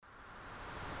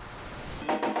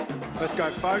Let's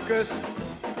go. Focus.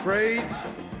 Breathe.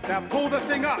 Now pull the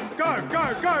thing up. Go,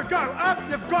 go, go, go. Up.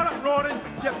 You've got it, Rawdon.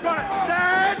 You've got it.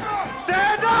 Stand.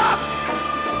 Stand up.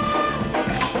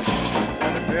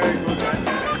 Very good, mate.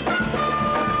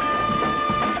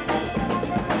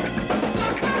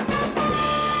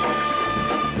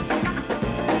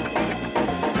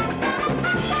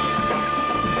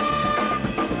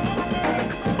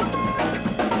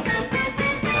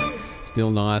 Still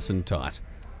nice and tight.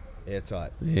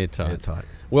 Airtight. Airtight.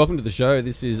 Welcome to the show.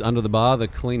 This is Under the Bar, the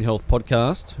Clean Health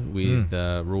podcast with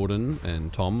Rawdon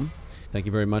and Tom. Thank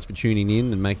you very much for tuning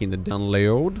in and making the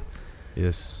download.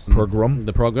 Yes. Program.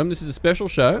 The program. This is a special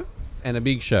show and a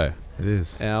big show. It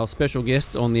is. Our special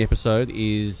guest on the episode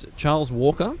is Charles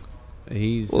Walker.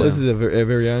 He's Well, this is our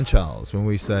very own Charles. When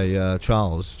we say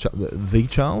Charles, the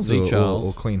Charles? The or,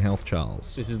 Charles. Or Clean Health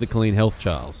Charles? This is the Clean Health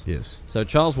Charles. Yes. So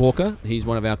Charles Walker, he's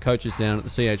one of our coaches down at the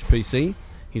CHPC.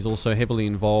 He's also heavily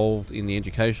involved in the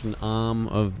education arm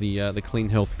of the Clean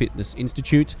Health Fitness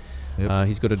Institute. Yep.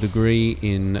 He's got a degree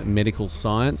in medical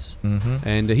science,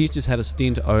 and he's just had a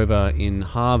stint over in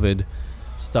Harvard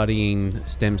studying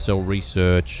stem cell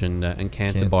research and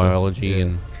cancer biology. Yeah.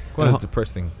 And Quite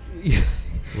depressing.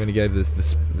 When he gave the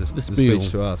spiel.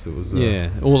 speech to us, it was...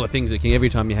 all the things that every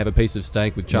time you have a piece of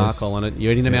steak with charcoal on it,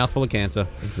 you're eating a mouthful of cancer.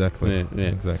 Exactly. Yeah.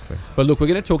 Exactly. But look, we're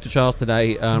going to talk to Charles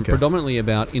today predominantly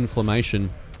about inflammation.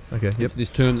 Okay, yep. It's this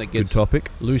term that gets Good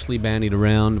topic. loosely bandied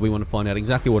around. We want to find out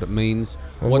exactly what it means.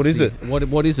 Well, what is it? What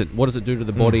is it? What does it do to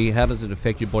the body? How does it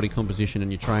affect your body composition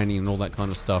and your training and all that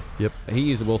kind of stuff? Yep.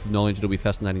 He is a wealth of knowledge. It'll be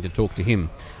fascinating to talk to him.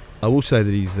 I will say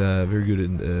that he's very good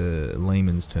in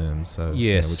layman's terms, so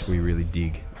Yes. which we really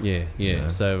dig. Yeah.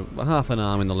 So half an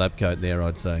arm in the lab coat there,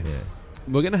 I'd say. Yeah.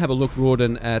 We're going to have a look,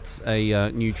 Rawdon, at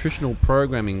a nutritional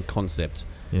programming concept.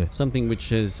 Yeah. Something which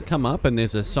has come up, and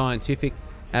there's a scientific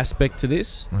aspect to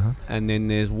this, and then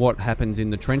there's what happens in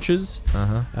the trenches,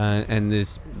 and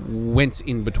there's whence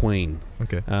in between.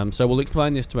 Okay. So we'll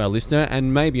explain this to our listener,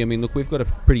 and maybe, look, we've got a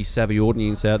pretty savvy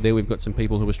audience out there. We've got some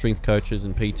people who are strength coaches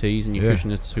and PTs and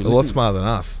nutritionists who a lot listen. smarter than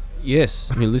us. Yes,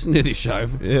 listen to this show.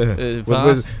 Yeah.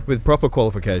 Vast, With proper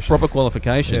qualifications. proper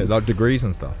qualifications. Yeah, like degrees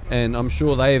and stuff. And I'm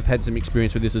sure they've had some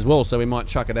experience with this as well, so we might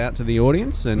chuck it out to the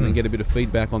audience and get a bit of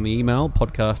feedback on the email,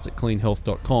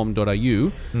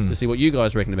 podcast@cleanhealth.com.au, to see what you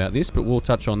guys reckon about this, but we'll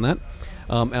touch on that.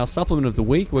 Our supplement of the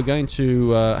week, we're going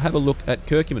to have a look at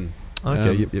curcumin.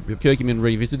 Okay, yep. Curcumin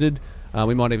revisited.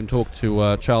 We might even talk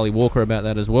to Charlie Walker about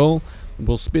that as well.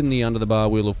 We'll spin the Under the Bar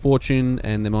Wheel of Fortune,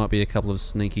 and there might be a couple of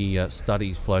sneaky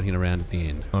studies floating around at the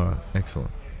end. All right, excellent.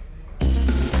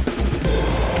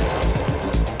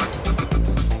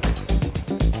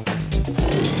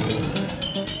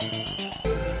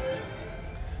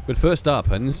 But first up,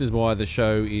 and this is why the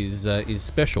show is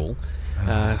special.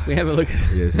 If we have a look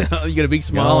at Yes. you got a big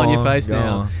smile on your face Go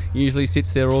now. on. Usually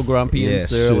sits there all grumpy and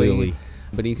surly. surly.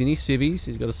 But he's in his civvies.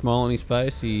 He's got a smile on his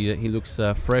face. He looks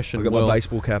fresh and I've got well. my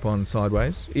baseball cap on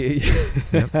sideways.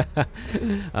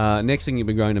 Next thing, you'll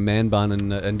be growing a man bun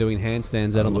and doing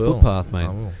handstands out on the will. footpath, mate.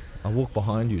 I will. I'll walk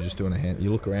behind you just doing a hand. You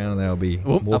look around and they'll be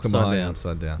walking upside behind down. you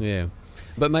upside down. Yeah.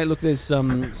 But, mate, look, there's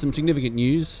some significant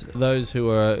news. Those who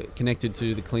are connected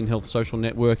to the Clean Health social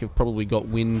network have probably got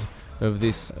wind of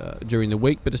this during the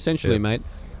week. But essentially, mate,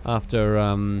 after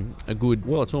a good,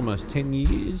 it's almost 10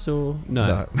 years or...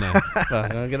 No.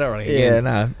 I'll get that right again. Yeah,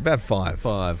 no, about five.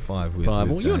 Five. With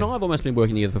Well, you and I have almost been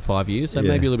working together for 5 years, so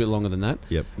maybe a little bit longer than that.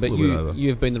 Yep, But a little bit over.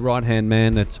 you've been the right-hand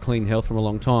man at Clean Health for a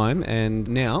long time, and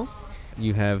now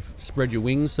you have spread your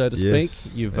wings, so to speak. Yes,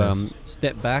 You've yes.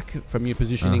 Stepped back from your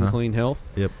position in Clean Health.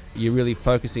 Yep. You're really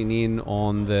focusing in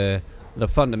on the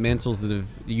fundamentals that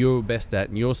you're best at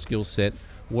and your skill set,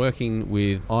 working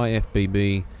with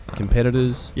IFBB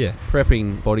competitors,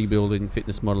 prepping bodybuilding,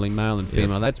 fitness modelling, male and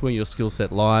female. That's where your skill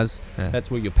set lies.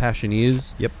 That's where your passion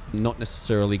is. Yep. Not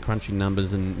necessarily crunching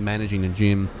numbers and managing a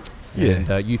gym.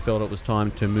 Yeah. And you felt it was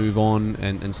time to move on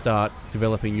and start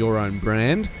developing your own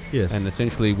brand. Yes. And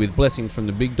essentially with blessings from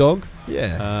the big dog.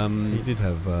 Yeah. He did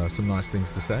have some nice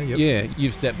things to say. Yep. Yeah,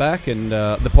 you've stepped back, and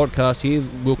the podcast here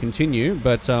will continue.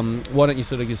 But why don't you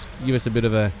sort of just give us a bit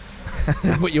of a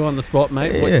put you on the spot,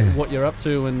 mate? Yeah. What you're up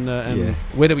to, and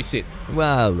where do we sit?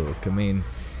 Well, look,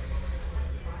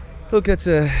 it's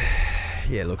an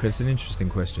interesting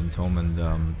question, Tom, and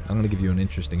I'm going to give you an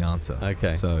interesting answer.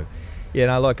 Okay. So,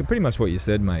 pretty much what you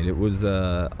said, mate. It was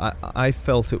I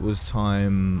felt it was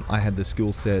time. I had the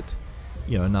skill set.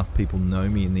 Enough people know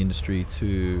me in the industry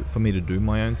for me to do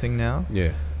my own thing now.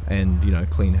 Yeah. And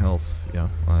Clean Health.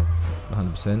 I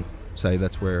 100% say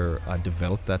that's where I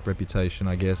developed that reputation,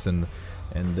 I guess, and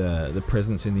the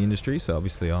presence in the industry. So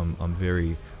obviously, I'm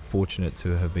very fortunate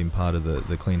to have been part of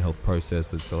the Clean Health process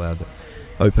that's allowed to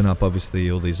open up, obviously,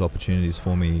 all these opportunities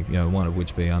for me, one of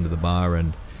which being Under the Bar.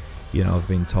 And, I've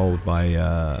been told by,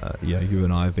 you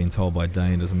and I have been told by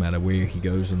Dane, doesn't matter where he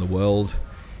goes in the world,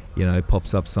 it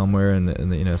pops up somewhere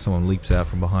and someone leaps out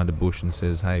from behind a bush and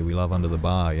says, hey, we love Under the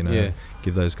Bar,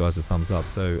 give those guys a thumbs up.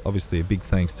 So obviously a big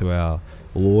thanks to our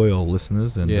loyal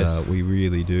listeners, and we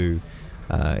really do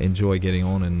enjoy getting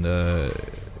on and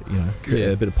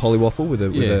create a bit of polywaffle with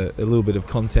a little bit of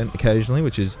content occasionally,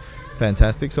 which is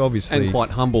fantastic. So obviously, and quite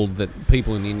humbled that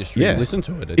people in the industry listen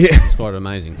to it. It's quite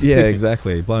amazing. Yeah,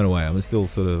 exactly. Blown away. I'm still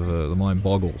sort of the mind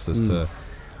boggles as to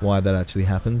why that actually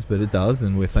happens, but it does,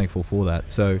 and we're thankful for that.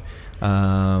 So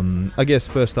I guess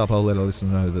first up, I'll let our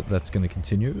listener know that that's going to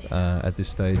continue at this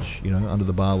stage. Under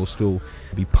the Bar will still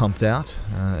be pumped out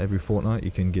every fortnight.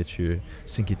 You can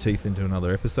sink your teeth into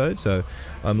another episode. So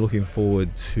I'm looking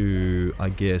forward to, I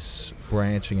guess,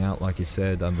 branching out, like you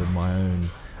said, under my own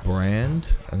brand.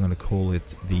 I'm going to call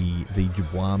it the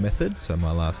Dubois method, so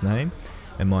my last name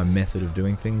and my method of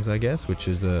doing things, I guess, which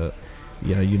is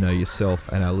yourself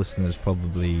and our listeners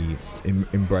probably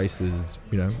embraces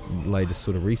latest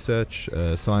sort of research,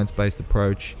 science-based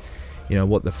approach,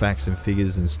 what the facts and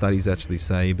figures and studies actually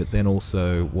say, but then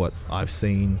also what I've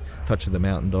seen, Touch of the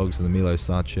Mountain Dogs and the Milo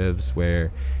Sarchevs,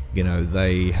 where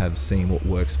they have seen what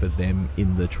works for them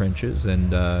in the trenches,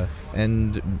 and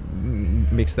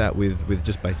mix that with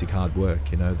just basic hard work.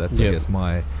 That's I guess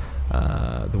my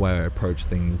the way I approach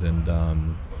things. And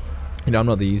I'm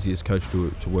not the easiest coach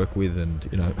to work with, and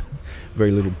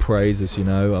very little praise, as I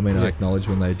acknowledge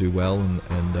when they do well,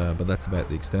 and but that's about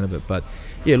the extent of it. But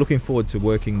looking forward to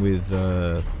working with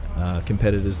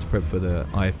competitors to prep for the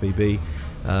IFBB.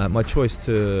 My choice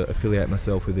to affiliate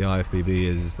myself with the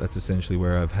IFBB that's essentially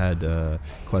where I've had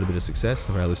quite a bit of success.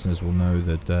 So our listeners will know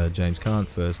that James Kahn,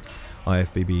 first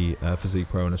IFBB Physique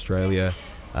Pro in Australia.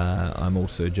 I'm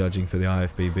also judging for the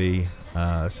IFBB,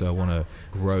 so I want to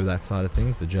grow that side of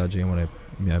things, the judging. I want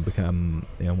to become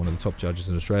one of the top judges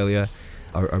in Australia.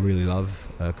 I really love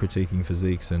critiquing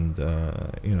physiques, and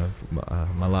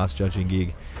my last judging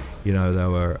gig, they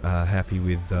were happy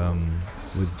with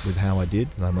how I did.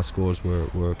 My scores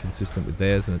were consistent with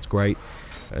theirs, and it's great.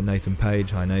 Nathan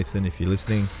Page, hi Nathan, if you're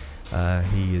listening,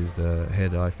 he is the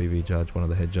head IFBB judge, one of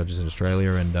the head judges in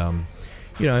Australia, and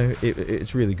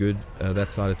it's really good,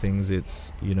 that side of things.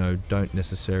 It's, don't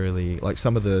necessarily, like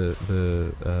some of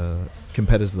the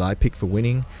competitors that I picked for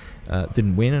winning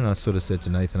didn't win, and I sort of said to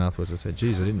Nathan afterwards, I said,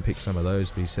 geez, I didn't pick some of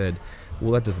those, but he said,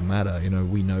 well, that doesn't matter,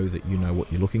 we know that you know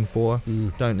what you're looking for.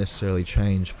 Don't necessarily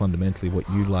change fundamentally what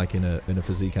you like in a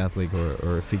physique athlete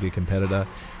or a figure competitor.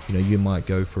 You might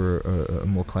go for a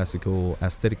more classical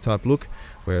aesthetic type look,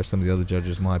 where some of the other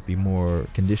judges might be more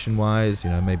condition wise,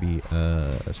 maybe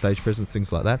stage presence,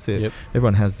 things like that. So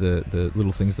everyone has the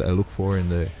little things that I look for in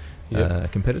the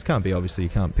competitors. You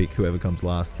can't pick whoever comes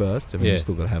last first. You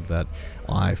still got to have that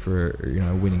eye for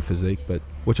winning physique, but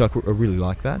which I really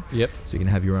like that. So you can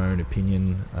have your own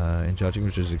opinion in judging,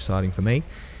 which is exciting for me.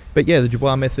 But the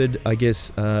Dubois method, I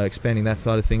guess, expanding that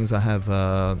side of things. I have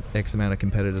X amount of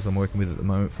competitors I'm working with at the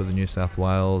moment for the New South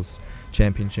Wales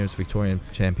Championships, Victorian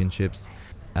Championships,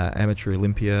 Amateur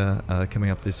Olympia coming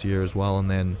up this year as well, and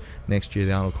then next year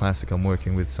the Arnold Classic I'm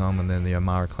working with some, and then the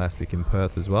Omara Classic in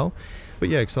Perth as well. But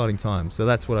exciting times. So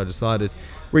that's what I decided.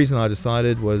 Reason I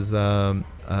decided was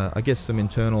I guess some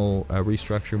internal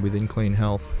restructuring within Clean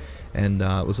Health, and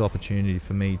it was an opportunity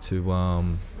for me to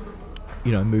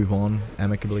move on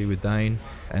amicably with Dane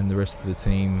and the rest of the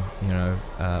team.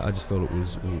 I just thought it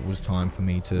was time for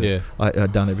me to.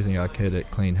 I'd done everything I could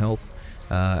at Clean Health,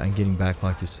 and getting back,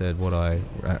 like you said, what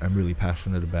I'm really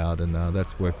passionate about, and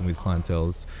that's working with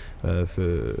clienteles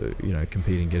for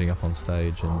competing, getting up on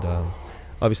stage, and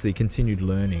obviously continued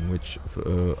learning, which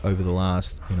over the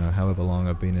last however long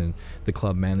I've been in the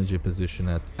club manager position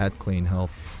at Clean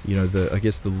Health, I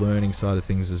guess the learning side of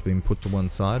things has been put to one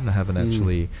side, and I haven't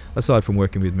actually, aside from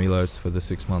working with Milos for the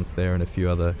 6 months there and a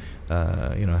few other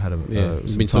had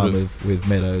some time with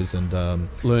Meadows and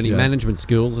learning management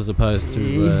skills as opposed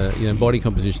to body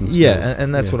composition skills.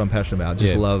 And that's what I'm passionate about.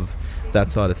 Just love that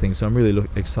side of things. So I'm really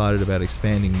excited about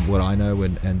expanding what I know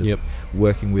and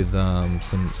working with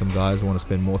some guys. I want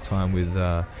to spend more time with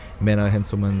Menno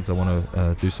Henselmans. I want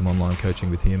to do some online coaching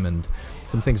with him, and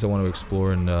some things I want to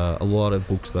explore, and a lot of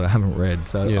books that I haven't read.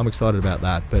 So I'm excited about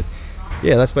that. But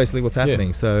that's basically what's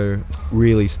happening. So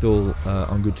really still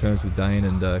on good terms with Dane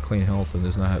and Clean Health, and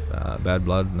there's no bad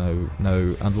blood,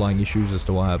 no underlying issues as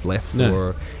to why I've left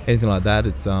or anything like that.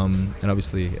 It's and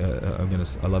obviously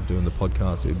I love doing the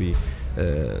podcast. It would be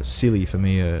silly for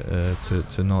me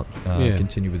to not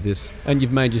continue with this. And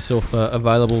you've made yourself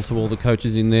available to all the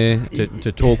coaches in there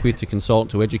to talk with, to consult,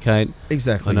 to educate.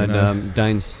 Exactly. I know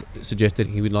Dane's suggested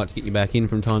he would like to get you back in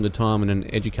from time to time in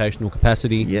an educational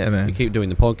capacity. Yeah, man. You keep doing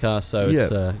the podcast, so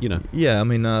it's, Yeah, I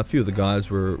mean, a few of the guys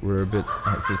were a bit,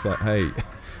 it's just like, hey,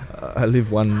 I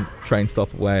live one train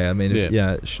stop away. I mean,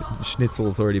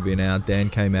 Schnitzel's already been out, Dan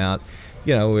came out.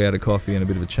 We had a coffee and a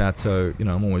bit of a chat, so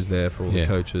I'm always there for all the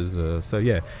coaches.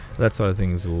 So that side of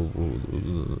things will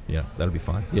that'll be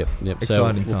fine. Yep. Exciting so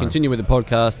we'll times. continue with the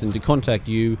podcast, and to contact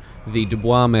you, the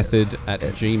Dubois Method at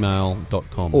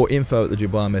gmail.com or info at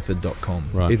theduboismethod.com.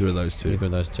 Right. Either of those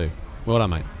two. Well done,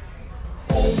 mate.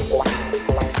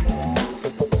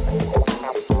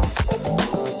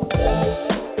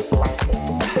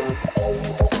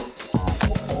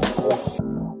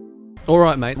 All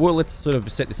right, mate. Well, let's sort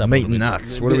of set this up. Meat and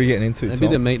nuts. What are we getting into, Tom? A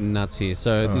bit of meat and nuts here.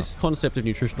 So this concept of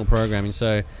nutritional programming.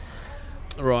 So,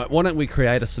 right, why don't we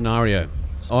create a scenario?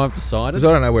 So I've decided. Because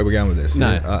I don't know where we're going with this. No.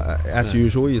 As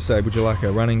usual, you say, would you like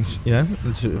a running,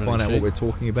 to find out what we're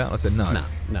talking about? I said, no.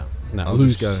 No. I'll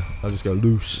just go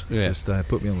loose. Yeah. Just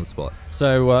put me on the spot.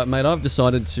 So, mate, I've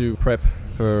decided to prep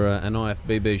for an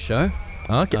IFBB show.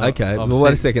 Okay. Well,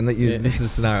 wait a second. This is a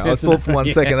scenario. I thought for 1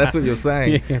 second that's what you're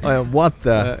saying. What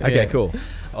the? Okay, cool.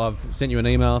 I've sent you an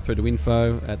email through to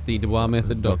info at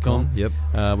theduboismethod.com. Yep.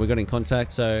 We got in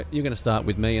contact. So you're going to start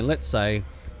with me, and let's say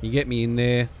you get me in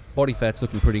there. Body fat's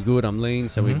looking pretty good. I'm lean,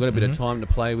 so we've got a bit of time to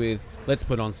play with. Let's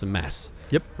put on some mass.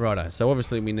 Yep. Righto. So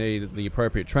obviously we need the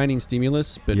appropriate training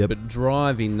stimulus, but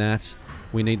driving that,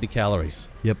 we need the calories.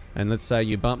 Yep. And let's say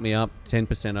you bump me up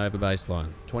 10% over baseline,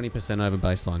 20% over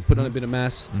baseline. Put on a bit of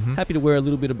mass. Happy to wear a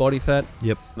little bit of body fat.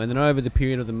 Yep. And then over the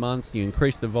period of the months, you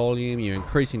increase the volume, you're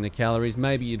increasing the calories.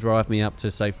 Maybe you drive me up to,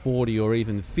 say, 40 or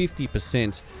even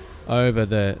 50% over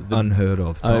the unheard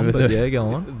of, Tom, but go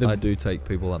on. I do take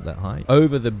people up that high.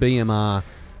 Over the BMR,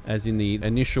 as in the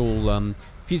initial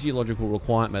physiological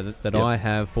requirement that I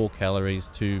have for calories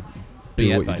to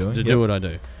be at base, to do what I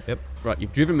do. Yep. Right,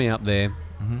 you've driven me up there.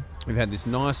 We've had this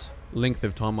nice length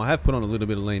of time. I have put on a little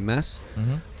bit of lean mass.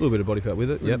 A little bit of body fat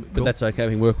with it. Yep. But that's okay.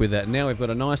 We can work with that. Now we've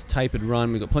got a nice tapered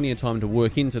run. We've got plenty of time to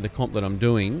work into the comp that I'm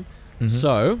doing.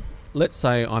 So let's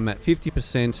say I'm at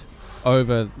 50%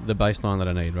 over the baseline that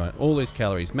I need, right? All these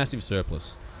calories, massive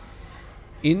surplus.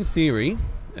 In theory,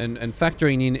 and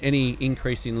factoring in any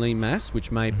increase in lean mass,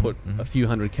 which may put a few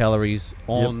hundred calories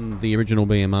on the original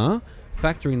BMR,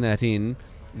 factoring that in,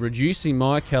 reducing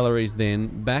my calories then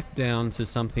back down to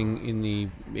something in the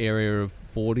area of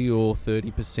 40 or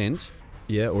 30%.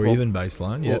 Yeah, or even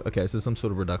baseline. Yeah, okay, so some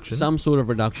sort of reduction. Some sort of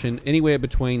reduction, anywhere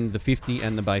between the 50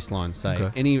 and the baseline, say.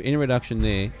 Okay. Any reduction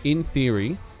there, in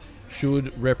theory,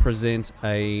 should represent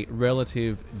a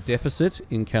relative deficit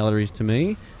in calories to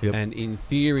me. Yep. And in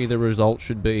theory, the result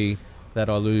should be that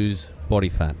I lose body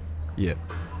fat. Yeah.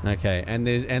 Okay, and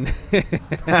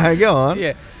go on.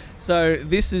 Yeah. So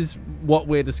this is what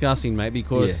we're discussing, mate,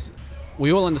 because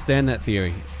we all understand that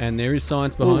theory, and there is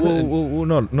science behind it. Well,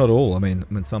 not all. I mean,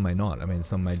 some may not. I mean,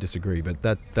 some may disagree, but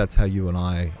that's how you and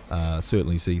I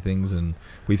certainly see things, and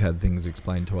we've had things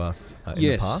explained to us in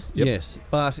the past. Yep. Yes,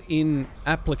 but in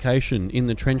application, in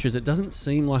the trenches, it doesn't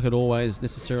seem like it always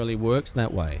necessarily works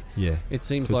that way. Yeah. It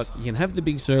seems like you can have the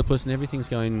big surplus and everything's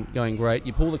going great.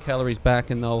 You pull the calories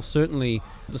back, and they'll certainly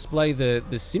display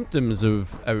the symptoms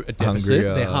of a deficit.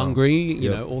 They're hungry, you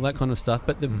know, all that kind of stuff.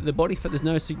 But the body fat, there's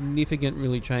no significant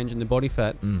really change in the body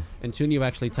fat until you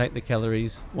actually take the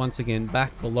calories once again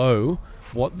back below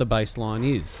what the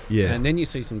baseline is. Yeah. And then you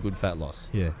see some good fat loss.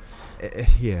 Yeah.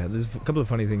 Yeah, there's a couple of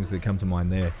funny things that come to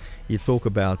mind there. You talk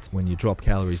about when you drop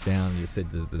calories down, you said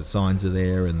the signs are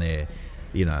there and they're,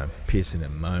 you know, pissing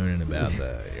and moaning about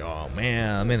oh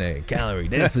man, I'm in a calorie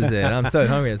deficit. I'm so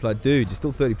hungry. It's like, dude, you're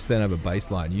still 30% over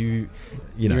baseline. You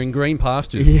know, you're in green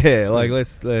pastures. Yeah, like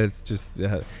let's just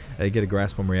get a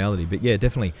grasp on reality. But yeah,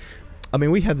 definitely. I mean,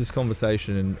 we had this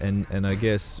conversation, and I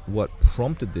guess what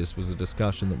prompted this was a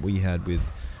discussion that we had with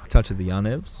Touch of the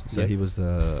Unevs. So he was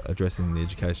addressing the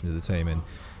education to the team, and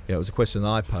it was a question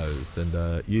I posed,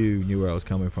 and you knew where I was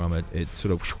coming from. It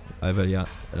sort of over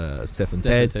Stefan's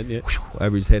head,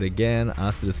 over his head again.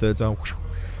 Asked it a third time.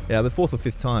 The fourth or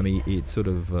fifth time, he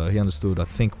understood, I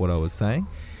think, what I was saying,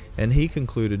 and he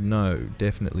concluded, no,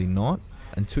 definitely not.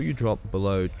 Until you drop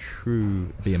below true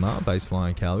BMR,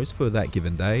 baseline calories, for that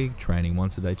given day, training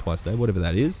once a day, twice a day, whatever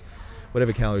that is,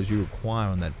 whatever calories you require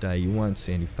on that day, you won't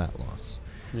see any fat loss.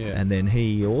 Yeah. And then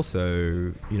he also,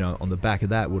 you know, on the back of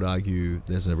that would argue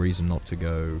there's a reason not to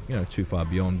go, you know, too far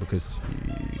beyond, because,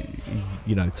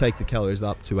 you know, take the calories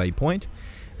up to a point,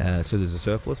 so there's a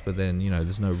surplus, but then, you know,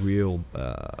 there's no real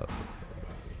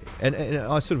And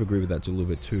I sort of agree with that a little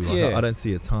bit too. Like, Yeah. I don't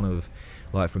see a ton of,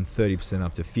 like, from 30%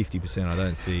 up to 50%. I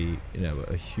don't see,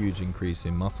 a huge increase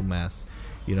in muscle mass.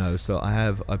 So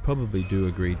I probably do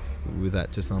agree with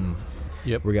that to some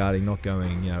regarding not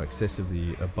going,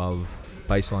 excessively above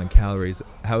baseline calories.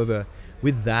 However,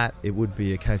 with that, it would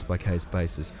be a case-by-case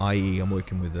basis, i.e. I'm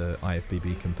working with a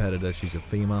IFBB competitor. She's a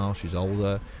female, she's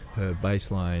older. Her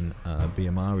baseline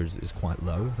BMR is quite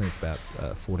low. I think it's about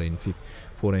 14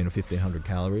 or 1,500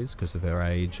 calories because of her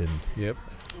age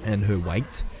and her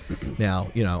weight. Now,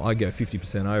 I go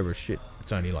 50% over. Shit,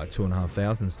 it's only like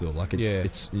 2,500 still. Like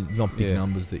it's not big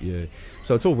numbers that you.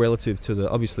 So it's all relative to the.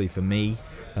 Obviously, for me,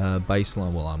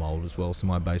 baseline. Well, I'm old as well, so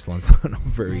my baseline's not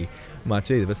very much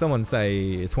either. But someone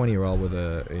say a 20-year-old with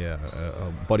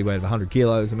a body weight of 100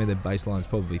 kilos. I mean, their baseline's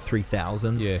probably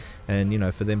 3,000. Yeah.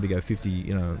 And for them to go 50,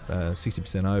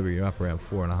 60% over, you're up around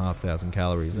 4,500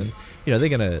 calories. And they're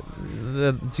gonna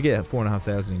to get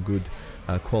 4,500 in good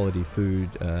quality food,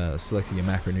 selecting your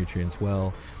macronutrients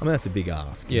well. I mean, that's a big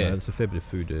ask. It's a fair bit of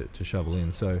food to shovel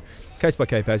in. So case by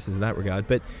case basis in that regard.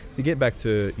 But to get back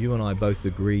to, you and I both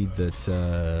agreed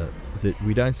that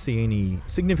we don't see any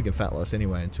significant fat loss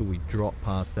anyway until we drop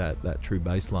past that true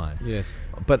baseline. Yes.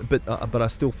 But I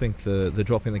still think the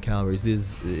drop in the calories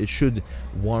it should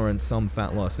warrant some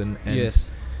fat loss. And yes.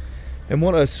 And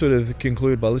what I sort of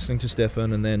conclude by listening to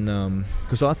Stefan, and then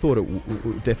because I thought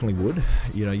it definitely would,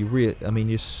 you're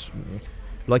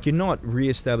not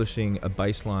re-establishing a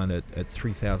baseline at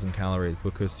 3,000 calories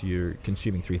because you're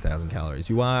consuming 3,000 calories.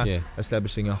 You are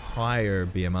establishing a higher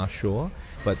BMR, sure,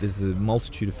 but there's a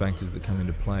multitude of factors that come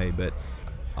into play. But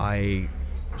I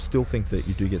still think that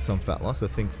you do get some fat loss. I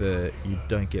think that you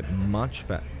don't get much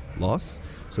fat loss,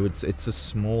 so it's a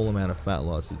small amount of fat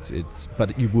loss.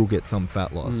 But you will get some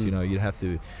fat loss. You'd have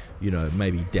to,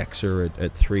 maybe DEXA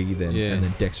at 3, then and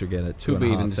then DEXA again at 2,500. Could be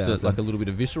even just like a little bit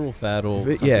of visceral fat or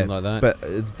something like that.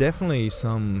 But definitely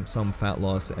some fat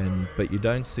loss, but you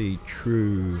don't see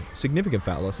true significant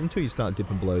fat loss until you start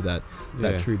dipping below that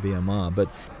true BMR.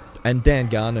 And Dan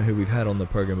Gardner, who we've had on the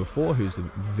program before, who's a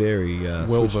very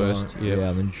well-versed,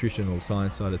 the nutritional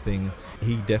science side of thing,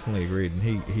 he definitely agreed,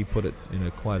 and he put it in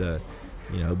quite a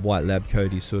white lab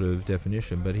coaty sort of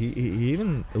definition. But he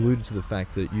even alluded to the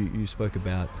fact that you spoke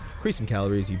about increasing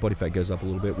calories, your body fat goes up a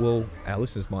little bit. Well, our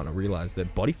listeners might not realize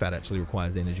that body fat actually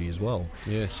requires energy as well.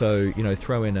 Yes. So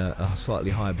throw in a slightly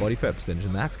higher body fat percentage,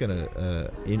 and that's going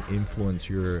to influence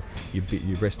your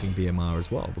resting BMR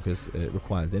as well, because it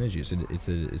requires energy. It's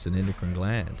an endocrine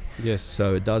gland. Yes.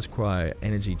 So it does require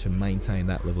energy to maintain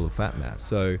that level of fat mass.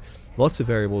 So lots of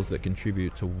variables that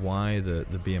contribute to why the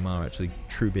BMR, actually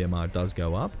true BMR, does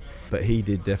go up. But he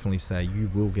did definitely say you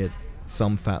will get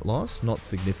some fat loss, not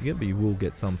significant, but you will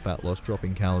get some fat loss,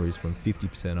 dropping calories from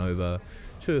 50% over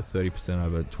to 30%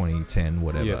 over 2010,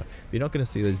 whatever. Yeah. You're not going to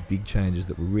see those big changes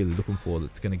that we're really looking for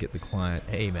that's going to get the client,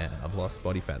 hey man, I've lost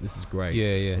body fat, this is great,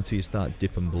 until you start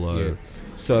dipping below. Yeah.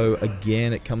 So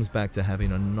again, it comes back to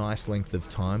having a nice length of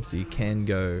time, so you can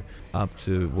go up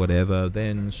to whatever,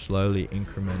 then slowly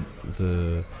increment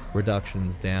the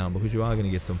reductions down, because you are going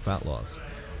to get some fat loss.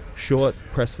 Short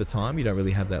press for time, you don't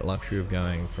really have that luxury of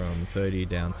going from 30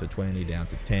 down to 20, down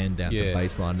to 10, down to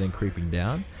baseline, then creeping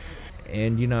down.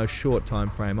 And short time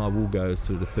frame, I will go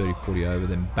sort of 30, 40 over,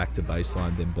 then back to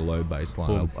baseline, then below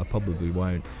baseline. I probably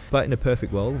won't. But in a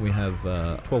perfect world, we have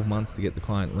 12 months to get the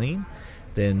client lean.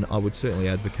 Then I would certainly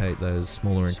advocate those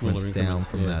smaller increments down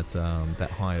from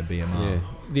that higher BMR. Yeah.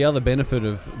 The other benefit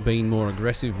of being more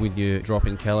aggressive with your drop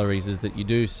in calories is that you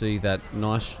do see that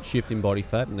nice shift in body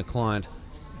fat, and the client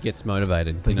gets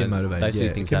motivated. They get motivated. They see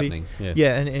things happening.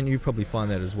 And you probably find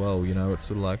that as well. It's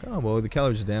sort of like, oh well, the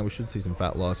calories are down, we should see some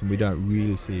fat loss, and we don't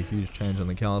really see a huge change on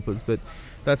the calipers. But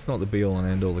that's not the be all and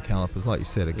end all. The calipers, like you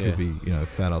said, it could be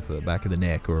fat off the back of the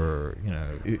neck, or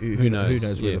who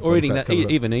knows where the or eating that,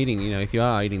 even eating. If you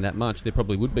are eating that much, there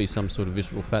probably would be some sort of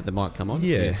visceral fat that might come on.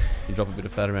 Yeah, so you drop a bit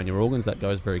of fat around your organs, that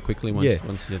goes very quickly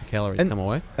once the calories come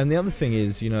away. And the other thing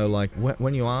is, like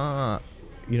when you are,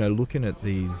 looking at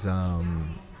these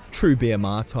true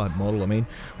BMR type model, I mean,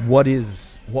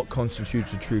 what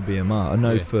constitutes a true BMR? I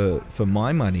know for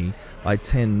my money, I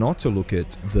tend not to look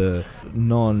at the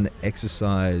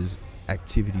non-exercise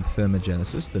activity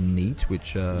thermogenesis, the NEAT,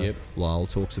 which Lyle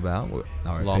talks about.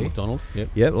 Lyle McDonald.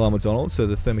 Lyle McDonald. So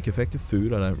the thermic effect of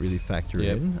food, I don't really factor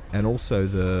in. And also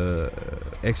the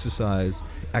exercise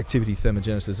activity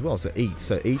thermogenesis as well. So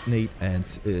EAT, NEAT, and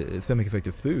thermic effect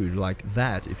of food, like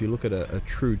that, if you look at a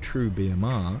true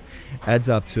BMR, adds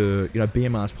up to,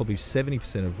 BMR is probably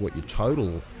 70% of what your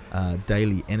total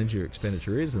daily energy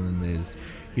expenditure is, and then there's,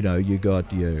 you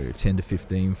got your 10 to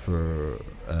 15 for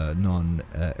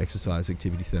non-exercise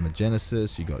activity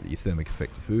thermogenesis. You got your thermic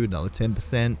effect of food, another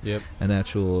 10%. Yep. And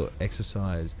actual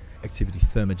exercise activity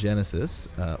thermogenesis,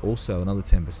 also another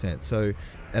 10%. So,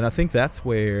 and I think that's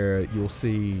where you'll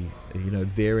see,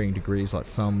 varying degrees. Like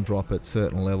some drop at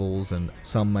certain levels, and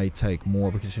some may take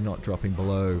more because you're not dropping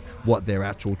below what their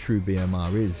actual true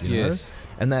BMR is. Yes.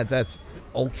 And that's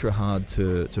ultra hard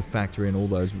to factor in all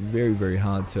those. Very, very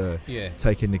hard to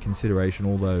take into consideration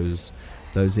all those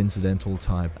incidental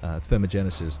type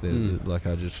thermogenesis like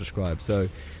I just described. So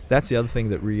that's the other thing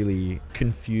that really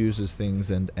confuses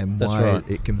things, and why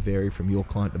it can vary from your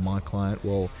client to my client.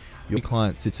 Well, your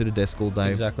client sits at a desk all day.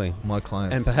 Exactly. My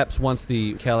client. And perhaps once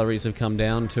the calories have come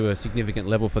down to a significant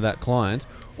level for that client,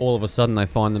 all of a sudden they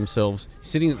find themselves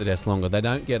sitting at the desk longer. They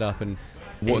don't get up and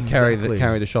carry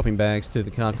the shopping bags to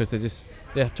the car because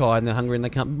they're tired and they're hungry and they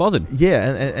can't be bothered.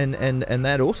 Yeah, and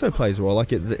that also plays a role.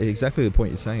 Like exactly the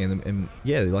point you're saying,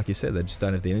 and like you said, they just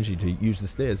don't have the energy to use the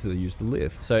stairs, so they use the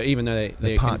lift. So even though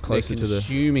they're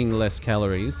consuming less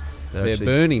calories, they're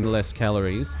burning less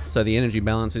calories. So the energy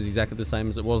balance is exactly the same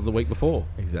as it was the week before.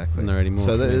 Exactly. And they're eating more.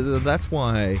 So that's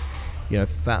why,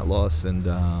 fat loss and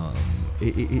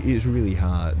it is really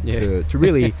hard to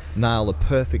really nail the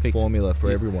perfect formula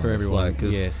for everyone. For everyone,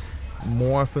 because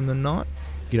more often than not,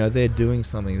 they're doing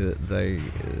something that they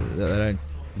don't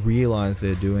realize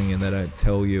they're doing, and they don't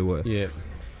tell you.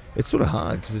 It's sort of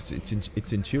hard because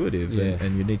it's intuitive,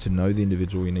 and you need to know the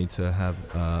individual. You need to have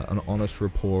an honest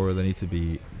rapport. They need to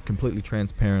be completely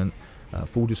transparent,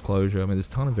 full disclosure. I mean, there's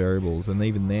a ton of variables, and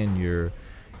even then you're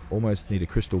almost need a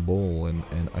crystal ball, and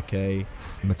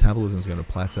metabolism is going to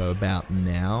plateau about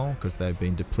now because they've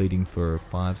been depleting for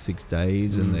 5-6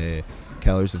 days, and their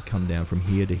calories have come down from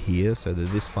here to here, so they're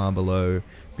this far below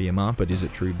BMR. But is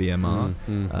it true BMR?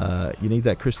 You need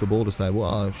that crystal ball to say,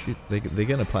 well, shit, they're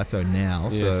going to plateau now.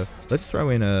 Yes. So let's throw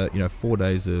in 4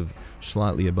 days of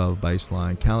slightly above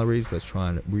baseline calories. Let's try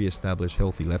and reestablish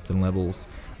healthy leptin levels,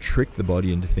 trick the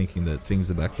body into thinking that things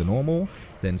are back to normal,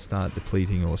 then start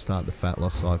depleting or start the fat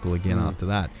loss cycle again after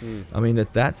that. I mean,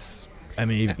 that's... I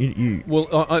mean,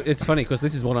 it's funny because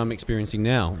this is what I'm experiencing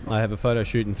now. I have a photo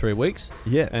shoot in 3 weeks.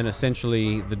 Yeah. And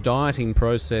essentially the dieting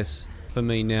process for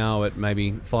me now at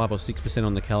maybe 5 or 6%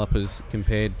 on the calipers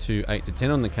compared to 8 to 10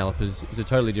 on the calipers is a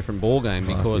totally different ball game,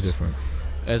 because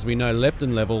as we know,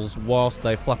 leptin levels, whilst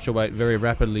they fluctuate very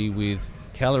rapidly with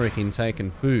caloric intake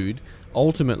and food,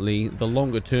 ultimately the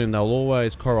longer term they'll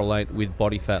always correlate with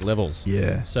body fat levels.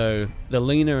 Yeah. So the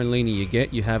leaner and leaner you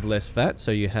get, you have less fat,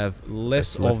 so you have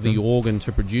less of the organ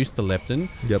to produce the leptin.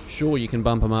 Yep. Sure, you can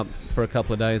bump them up for a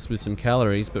couple of days with some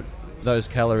calories, but those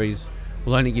calories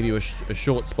will only give you a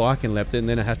short spike in leptin,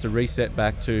 then it has to reset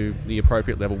back to the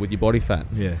appropriate level with your body fat.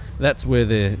 Yeah. That's where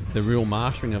the real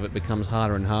mastering of it becomes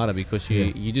harder and harder, because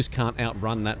you just can't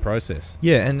outrun that process.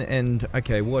 Yeah, and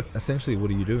okay, what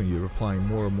are you doing? You're applying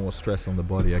more and more stress on the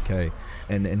body, okay?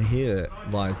 And here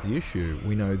lies the issue.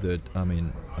 We know that,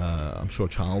 I'm sure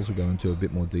Charles will go into a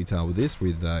bit more detail with this,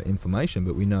 with information,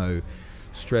 but we know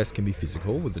stress can be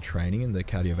physical with the training and the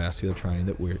cardiovascular training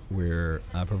that we're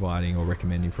providing or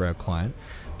recommending for our client,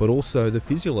 but also the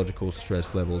physiological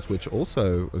stress levels, which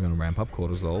also are going to ramp up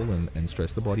cortisol and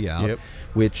stress the body out. Yep.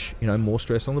 Which, more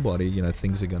stress on the body,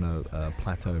 things are going to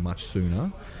plateau much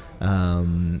sooner.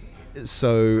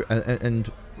 So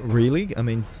really,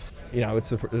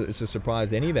 it's a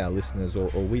surprise any of our listeners or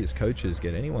we as coaches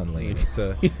get anyone lean.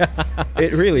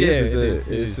 It really is.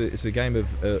 It's a game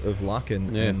of luck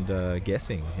and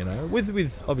guessing.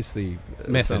 With obviously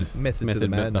some method to the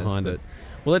madness behind it.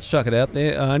 Well, let's chuck it out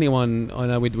there. Anyone, I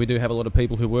know we do have a lot of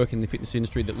people who work in the fitness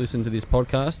industry that listen to this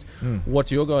podcast. What's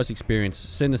your guys' experience?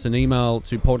 Send us an email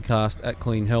to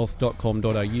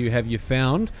podcast@cleanhealth.com.au. Have you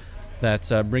found that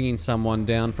bringing someone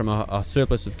down from a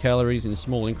surplus of calories in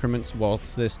small increments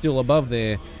whilst they're still above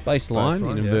their baseline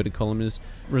in inverted commas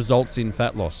results in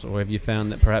fat loss? Or have you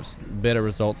found that perhaps better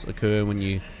results occur when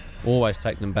you always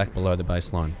take them back below the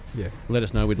baseline? Yeah. Let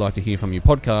us know. We'd like to hear from you.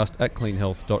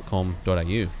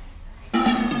 podcast@cleanhealth.com.au.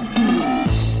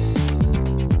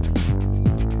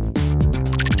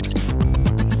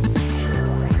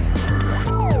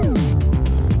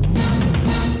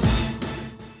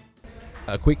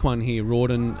 A quick one here,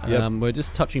 Rawdon. Yep. We're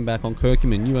just touching back on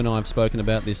curcumin. You and I have spoken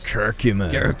about this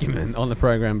curcumin on the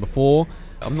program before.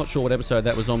 I'm not sure what episode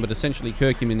that was on, but essentially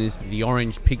curcumin is the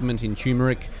orange pigment in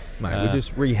turmeric. Mate, we're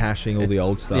just rehashing all the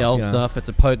old stuff. The old stuff. It's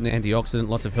a potent antioxidant,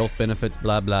 lots of health benefits,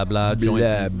 blah, blah, blah,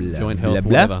 joint health,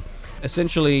 whatever.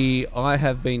 Essentially, I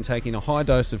have been taking a high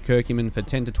dose of curcumin for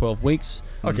 10 to 12 weeks.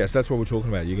 Okay, so that's what we're talking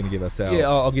about. You're going to give us our... Yeah,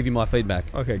 I'll give you my feedback.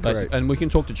 Okay, great. And we can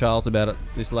talk to Charles about it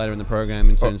this later in the program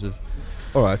in terms of...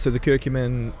 All right, so the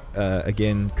curcumin,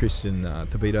 again, Christian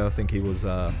Tabito, I think he was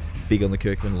big on the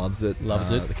curcumin, loves it.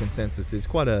 The consensus is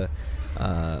quite an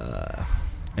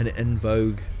en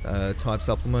vogue type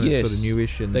supplement. Yes. It's sort of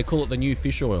newish. And they call it the new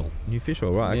fish oil. New fish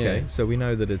oil, right, okay. Yeah. So we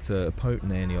know that it's a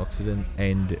potent antioxidant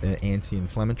and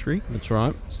anti-inflammatory. That's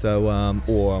right. So,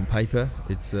 or on paper,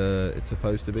 it's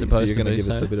supposed to be. So you're going to give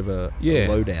us a bit of a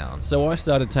lowdown. So I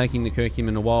started taking the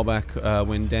curcumin a while back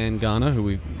when Dan Garner, who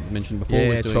we've mentioned before,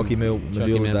 was doing... chalky milk,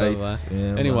 medulla dates.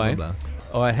 Yeah, anyway, blah, blah,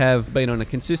 blah. I have been on a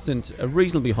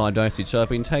reasonably high dosage. So I've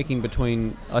been taking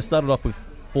I started off with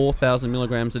 4,000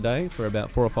 milligrams a day for about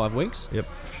 4 or 5 weeks. Yep.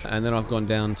 And then I've gone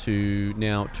down to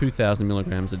now 2,000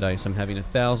 milligrams a day. So I'm having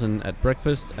 1,000 at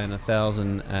breakfast and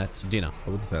 1,000 at dinner. I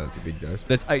wouldn't say that's a big dose.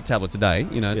 That's 8 tablets a day,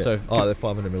 So they're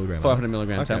 500 milligram. 500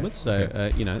 milligram tablets. So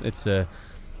it's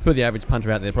for the average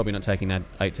punter out there, probably not taking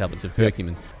 8 tablets of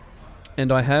curcumin. Yep.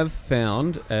 And I have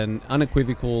found an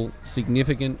unequivocal,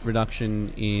 significant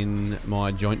reduction in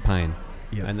my joint pain.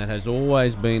 Yep. And that has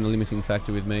always been a limiting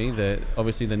factor with me.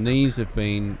 Obviously the knees have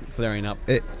been flaring up.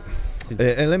 And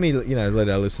let me, let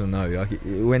our listener know. Like,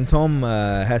 when Tom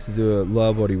has to do a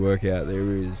lower body workout,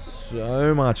 there is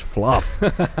so much fluff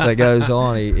that goes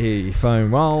on. He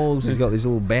foam rolls. He's got these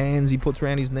little bands he puts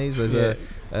around his knees. There's a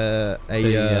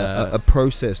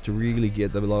process to really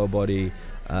get the lower body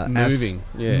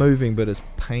moving, but as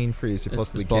pain free as you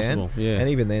possibly can. Yeah. And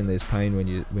even then, there's pain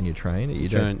when you train. You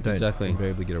don't exactly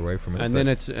invariably get away from it. And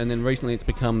then recently it's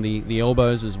become the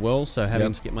elbows as well. So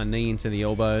having to get my knee into the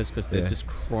elbows because there's just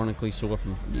chronically sore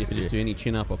from if you just do any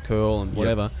chin up or curl and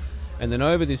whatever. Yep. And then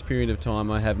over this period of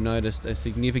time, I have noticed a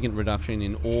significant reduction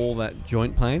in all that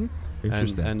joint pain.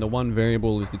 Interesting. And the one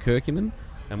variable is the curcumin.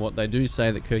 And what they do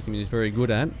say that curcumin is very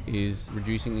good at is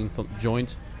reducing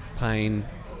joint pain.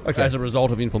 Okay. As a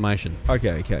result of inflammation.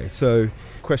 Okay. So,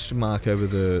 question mark over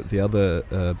the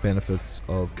other benefits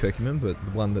of curcumin, but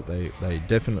the one that they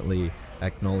definitely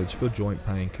acknowledge for joint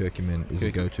pain, curcumin is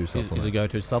a go-to supplement. Is a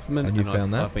go-to supplement. And you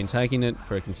found that? I've been taking it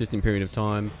for a consistent period of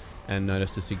time and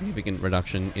noticed a significant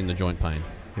reduction in the joint pain.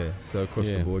 Okay, so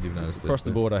across the board you've noticed it? Across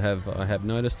the board I have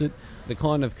noticed it. The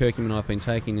kind of curcumin I've been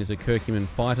taking is a curcumin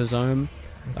phytosome.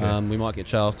 Okay. We might get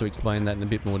Charles to explain that in a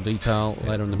bit more detail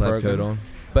later in the program. Coat on.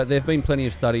 But there have been plenty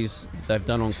of studies they've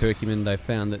done on curcumin. They've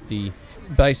found that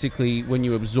basically when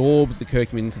you absorb the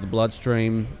curcumin into the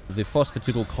bloodstream, the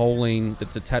phosphatidylcholine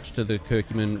that's attached to the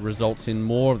curcumin results in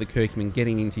more of the curcumin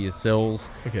getting into your cells,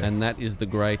 and that is the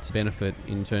great benefit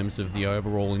in terms of the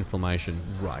overall inflammation.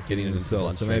 Right, getting into the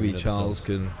cells. So maybe Charles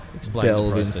can explain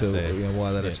delve into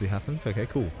why that actually happens. Okay,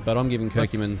 cool. But I'm giving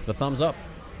curcumin the thumbs up.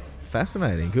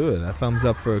 Fascinating, good. A thumbs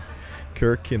up for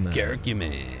curcumin.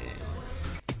 Curcumin.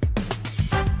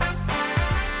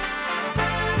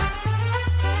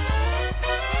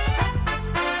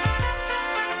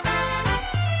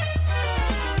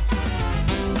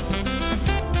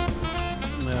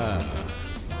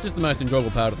 Just the most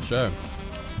enjoyable part of the show.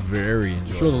 Very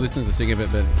enjoyable. I'm sure the listeners are sick of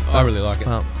it, but I really like it.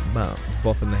 Bop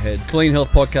in the head. Clean Health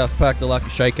Podcast Pack, the Lucky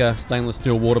Shaker, stainless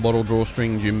steel water bottle,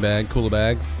 drawstring, gym bag, cooler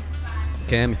bag.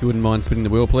 Cam, if you wouldn't mind spinning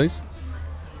the wheel, please.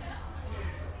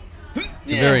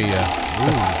 It's a very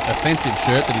offensive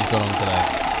shirt that he's got on today.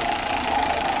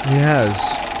 He has.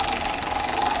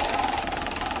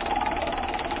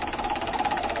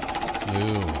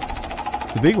 Ooh.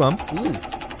 It's a big one.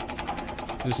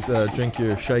 Just drink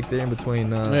your shake there in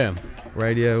between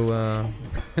radio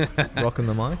rocking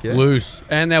the mic. Yeah. Loose.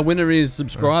 And our winner is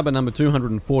subscriber number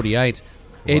 248,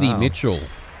 Eddie Mitchell.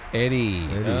 Eddie.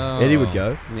 Eddie would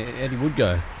go. Yeah, Eddie would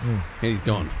go. Eddie's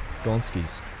gone.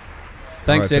 Gonskis.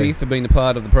 Thanks, Eddie, for being a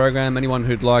part of the program. Anyone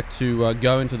who'd like to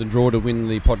go into the draw to win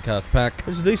the podcast pack.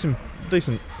 It's a decent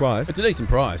price. It's a decent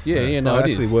price. Yeah, it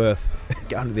actually is. Worth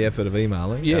going to the effort of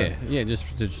emailing. Yeah,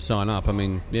 just to sign up. I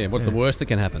mean, what's the worst that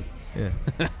can happen? Yeah.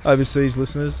 Overseas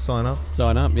listeners, sign up.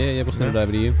 Yeah, we'll send it over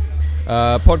to you.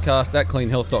 Podcast at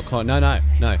cleanhealth.com. No.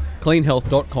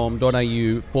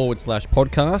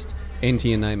 cleanhealth.com.au/podcast. Enter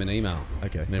your name and email.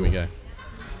 Okay. There we go.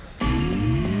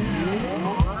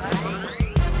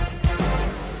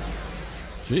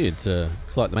 Gee, it's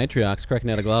like the matriarch's cracking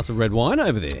out a glass of red wine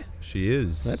over there. She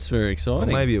is. That's very exciting.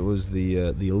 Well, maybe it was the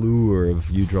allure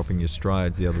of you dropping your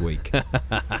strides the other week.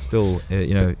 Still,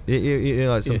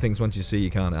 like some things once you see, you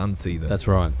can't unsee them. That's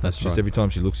right. That's just every time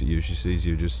she looks at you, she sees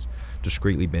you just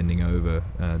discreetly bending over,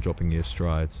 dropping your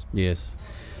strides. Yes.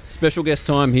 Special guest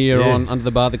time here on Under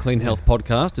the Bar, the Clean Health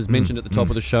Podcast. As mentioned at the top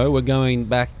of the show, we're going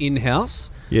back in-house.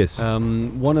 Yes.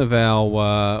 One of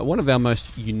our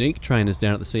most unique trainers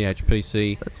down at the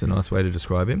CHPC. That's a nice way to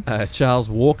describe him. Charles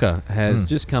Walker has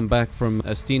just come back from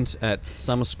a stint at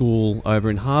summer school over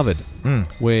in Harvard,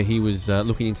 where he was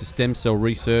looking into stem cell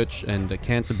research and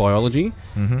cancer biology.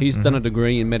 He's done a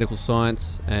degree in medical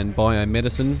science and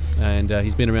biomedicine, and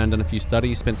he's been around, done a few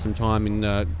studies, spent some time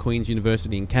in Queen's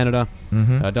University in Canada,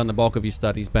 done the bulk of his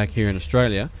studies back here in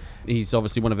Australia. He's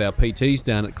obviously one of our PTs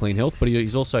down at Clean Health, but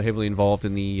he's also heavily involved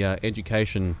in the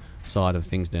education side of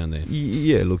things down there.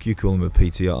 Yeah, look, you call him a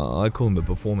PT. I call him a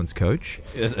performance coach.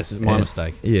 That's my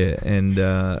mistake. Yeah, and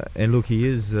look, he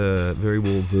is very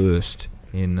well versed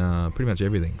in pretty much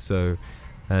everything. So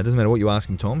it doesn't matter what you ask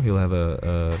him, Tom. He'll have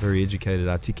a very educated,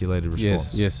 articulated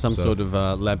response. Yes, some sort of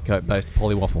lab coat-based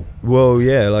polywaffle. Well,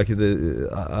 yeah, like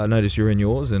I noticed you're in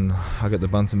yours, and I got the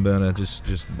Bunsen burner just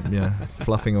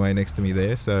fluffing away next to me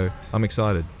there. So I'm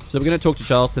excited. So we're going to talk to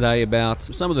Charles today about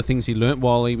some of the things he learnt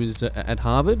while he was at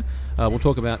Harvard. We'll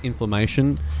talk about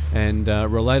inflammation and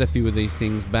relate a few of these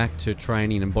things back to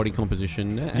training and body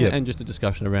composition and just a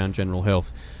discussion around general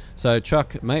health. So,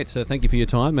 Chuck, mate, thank you for your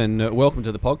time and welcome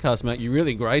to the podcast, mate. You're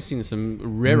really gracing some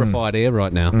rarefied air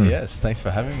right now. Yes, thanks for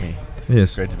having me.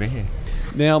 It's great to be here.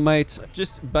 Now, mate,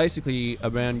 just basically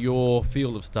around your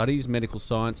field of studies, medical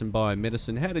science and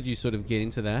biomedicine, how did you sort of get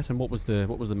into that, and what was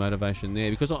the motivation there?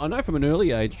 Because I know from an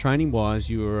early age, training-wise,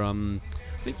 you were, I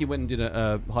think you went and did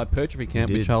a hypertrophy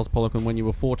camp with Charles Poliquin when you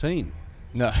were 14.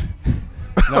 No.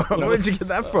 Where'd you get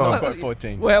that from? Not quite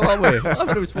 14. Well, I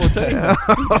thought it was 14.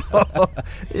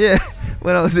 Yeah,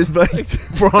 when I was in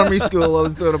primary school, I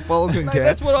was doing a Poliquin camp.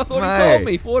 That's what I thought he told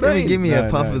me, 14. Give me a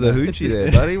puff of the hoochie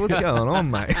there, buddy. What's going on,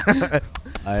 mate?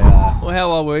 Well,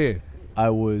 how old were you? I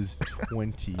was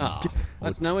 20.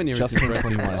 That's nowhere near just as turned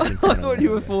impressive. 21, I think. I thought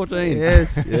you were 14.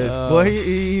 Yes. Well,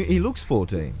 he looks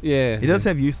 14. Yeah. He does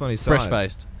have youth on his side.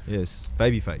 Fresh-faced. Yes,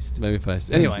 baby-faced.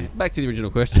 Anyway, back to the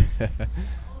original question.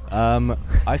 I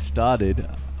saw a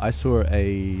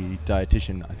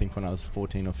dietitian, I think when I was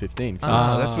 14 or 15.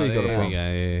 That's where you got it from.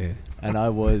 Yeah. And I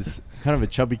was kind of a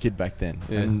chubby kid back then.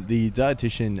 Yes. And the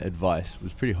dietitian advice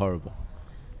was pretty horrible.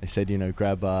 They said,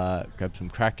 grab some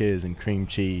crackers and cream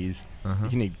cheese. You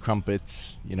can eat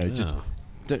crumpets, just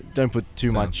don't put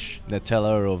too much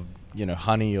Nutella or,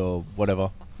 honey or whatever.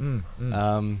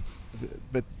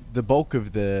 But the bulk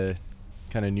of the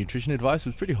kind of nutrition advice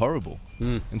was pretty horrible.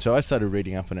 And so I started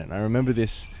reading up on it. And I remember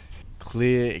this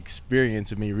clear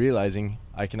experience of me realizing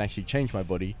I can actually change my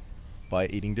body by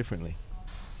eating differently.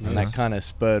 And that kind of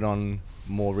spurred on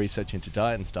more research into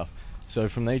diet and stuff. So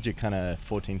from the age of kind of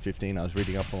 14, 15, I was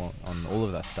reading up on all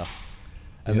of that stuff.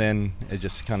 And then it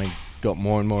just kind of got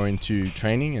more and more into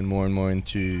training and more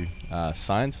into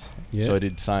science. So I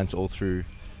did science all through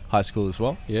high school as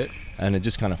well. Yeah. And it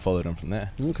just kind of followed on from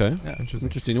there. Okay. Yeah.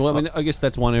 Interesting. Well, I mean, I guess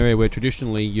that's one area where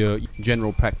traditionally your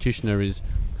general practitioner is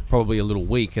probably a little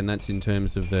weak, and that's in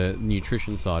terms of the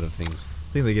nutrition side of things.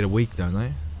 I think they get a week, don't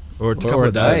they? Or a Or couple a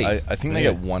of day. days. I think they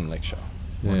get one lecture.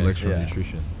 One lecture Yeah. on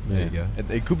nutrition. There you go.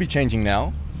 It could be changing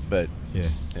now, but Yeah.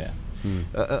 yeah.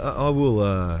 I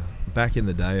will. Back in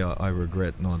the day, I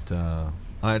regret not.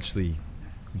 I actually,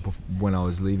 when I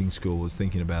was leaving school, was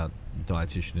thinking about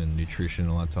dietitian and nutrition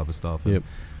and all that type of stuff. And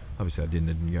obviously, I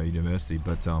didn't go to university,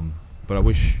 but I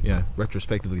wish,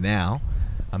 retrospectively now,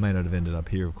 I may not have ended up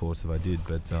here, of course, if I did.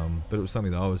 But it was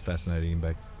something that I was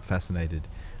fascinated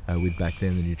with back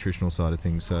then, the nutritional side of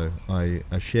things. So I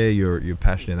share your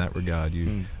passion in that regard.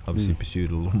 You obviously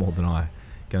pursued a little more than I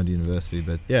going to university,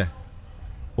 but yeah,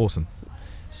 awesome.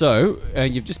 So,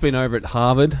 you've just been over at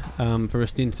Harvard for a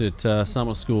stint at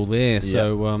summer school there. Yeah.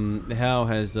 So, how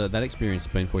has that experience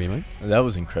been for you, mate? That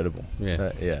was incredible.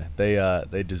 Yeah.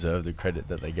 They deserve the credit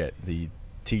that they get. The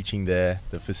teaching there,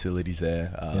 the facilities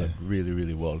there are really,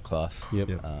 really world class.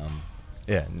 Yep.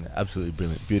 Absolutely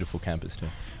brilliant, beautiful campus too.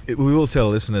 We will tell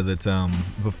a listener that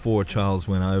before Charles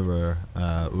went over,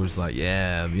 it was like,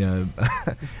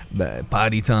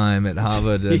 party time at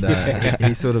Harvard, and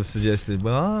he sort of suggested,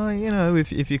 well,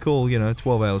 if you call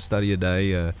 12 hours study a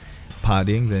day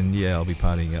partying, then I'll be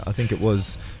partying. I think it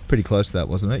was pretty close to that,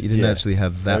 wasn't it? You didn't actually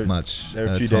have that much. There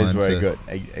are a few time days where I got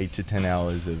 8 to 10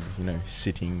 hours of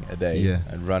sitting a day. Yeah.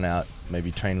 I'd run out,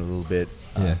 maybe train a little bit,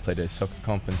 played a soccer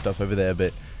comp and stuff over there,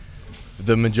 but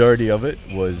the majority of it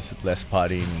was less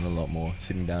partying and a lot more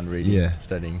sitting down, reading,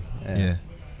 studying.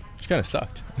 which kind of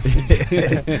sucked.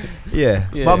 Yeah.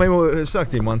 Yeah. Well, I mean, it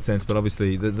sucked in one sense, but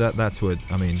obviously that's what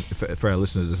I mean. For our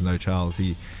listeners, there's no Charles.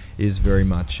 He is very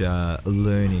much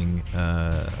learning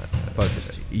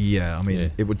Focused. Yeah, I mean, Yeah.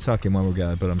 it would suck in one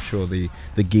regard, but I'm sure the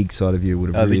geek side of you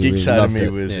would have The really, geek really side of loved me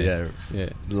it. was Yeah.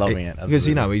 loving it. Because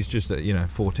absolutely. he's just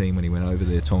 14 when he went over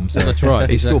there, Tom. So That's right,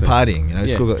 He's still exactly. partying. He's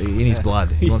Yeah. still got in his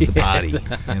blood. He wants to Yeah, party.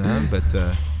 exactly.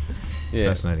 But Yeah.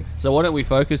 fascinating. So why don't we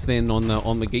focus then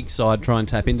on the geek side, try and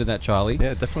tap into that, Charlie?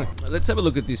 Yeah, definitely. Let's have a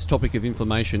look at this topic of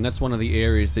inflammation. That's one of the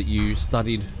areas that you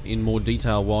studied in more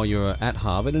detail while you were at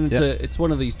Harvard, and it's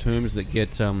one of these terms that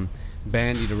get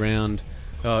bandied around.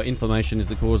 Inflammation is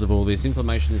the cause of all this.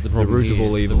 Inflammation is the problem. root of here,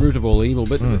 all evil. The root of all evil.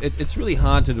 But it's really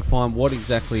hard to define what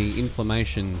exactly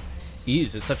inflammation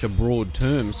is. It's such a broad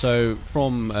term. So,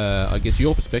 from I guess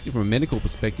your perspective, from a medical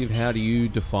perspective, how do you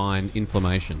define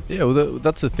inflammation? Yeah, well,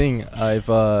 that's the thing. I've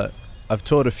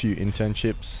taught a few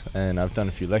internships and I've done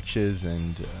a few lectures,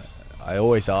 and I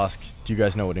always ask, do you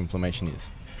guys know what inflammation is?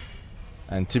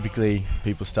 And typically,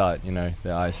 people start,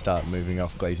 their eyes start moving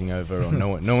off, glazing over, or no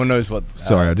one knows what.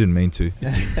 Sorry, I didn't mean to.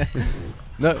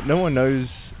 No one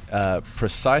knows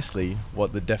precisely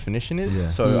what the definition is. Yeah.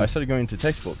 So I started going into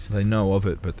textbooks. They know of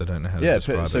it, but they don't know how to Yeah,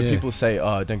 describe so it. people say,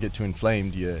 "Oh, don't get too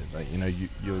inflamed. You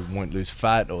won't lose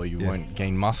fat, or you won't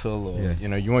gain muscle, or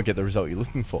you won't get the result you're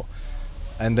looking for."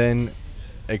 And then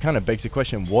it kind of begs the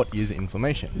question: what is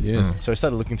inflammation? Yes. So I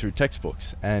started looking through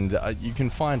textbooks, and you can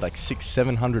find like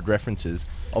 600-700 references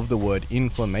of the word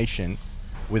inflammation,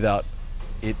 without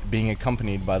it being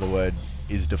accompanied by the word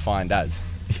is defined as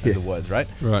the words, right?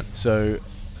 Right. So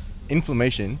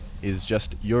inflammation is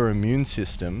just your immune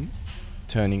system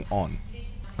turning on.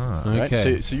 Ah, Right?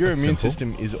 Okay. So your That's immune simple.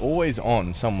 system is always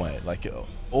on somewhere. Like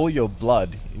all your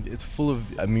blood, it's full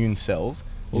of immune cells.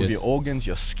 All of Yes. your organs,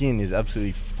 your skin is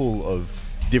absolutely full of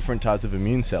different types of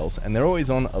immune cells, and they're always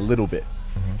on a little bit.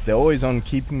 They're always on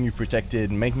keeping you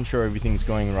protected, making sure everything's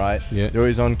going right. Yeah. They're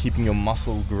always on keeping your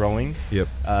muscle growing. Yep.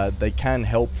 They can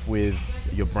help with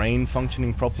your brain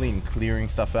functioning properly and clearing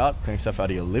stuff out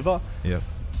of your liver. Yep.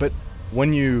 But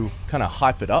when you kind of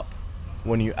hype it up,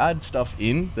 when you add stuff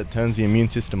in that turns the immune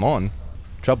system on,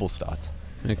 trouble starts.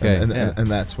 Okay. And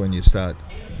that's when you start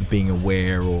being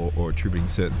aware or attributing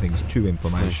certain things to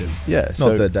inflammation. Yeah. Not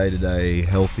So the day-to-day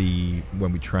healthy,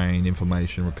 when we train,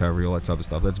 inflammation, recovery, all that type of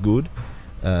stuff. That's good.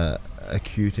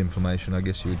 Acute inflammation, I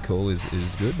guess you would call, is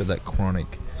good, but that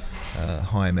chronic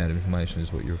high amount of inflammation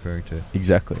is what you're referring to.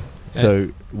 exactly.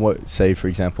 So say for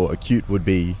example, acute would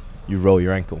be you roll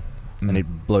your ankle and it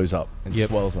blows up and Yep.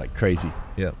 swells like crazy.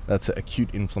 Yep. That's acute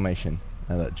inflammation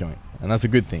at that joint, and that's a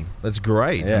good thing. That's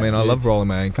great. Yeah, I mean, I it love is. rolling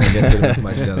my ankle and getting a bit of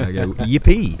inflammation down there. I go,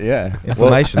 yippee. Yeah.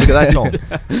 Inflammation. Look at that,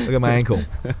 Tom. Look at my ankle.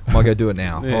 Might go do it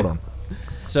now. Yes. Hold on.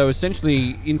 So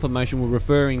essentially, inflammation, we're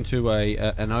referring to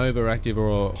an overactive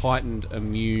or a heightened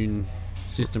immune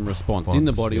system response in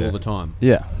the body yeah. all the time.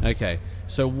 Yeah. Okay.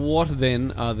 So what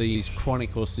then are these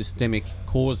chronic or systemic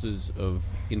causes of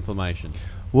inflammation?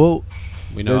 Well,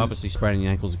 We know There's- obviously spraining the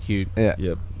ankle's acute. yeah.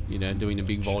 Yep. Doing a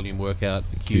big volume workout,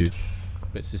 acute.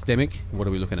 But systemic, what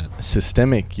are we looking at?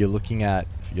 Systemic, you're looking at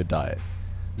your diet.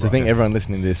 So I think Right. everyone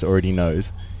listening to this already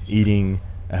knows eating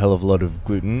a hell of a lot of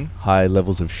gluten, high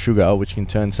levels of sugar, which can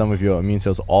turn some of your immune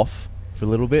cells off for a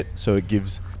little bit. So it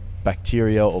gives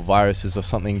bacteria or viruses or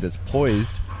something that's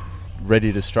poised,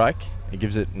 ready to strike. It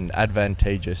gives it an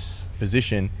advantageous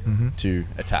position to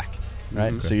attack,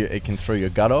 right? Mhm. So it can throw your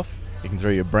gut off, it can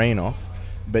throw your brain off.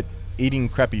 But eating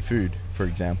crappy food, for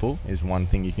example, is one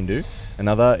thing you can do.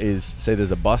 Another is, say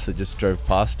there's a bus that just drove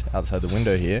past outside the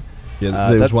window here.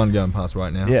 Yeah, there's one going past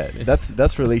right now. Yeah,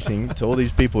 that's releasing to all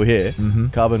these people here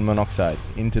Mhm. carbon monoxide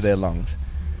into their lungs.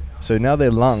 So now their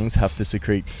lungs have to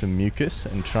secrete some mucus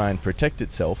and try and protect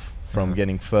itself from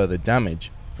getting further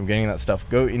damage, from getting that stuff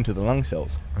go into the lung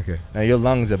cells. Okay. Now your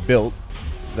lungs are built;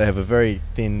 they have a very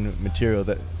thin material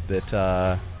that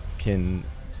can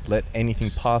let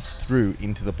anything pass through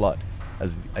into the blood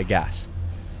as a gas.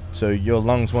 So your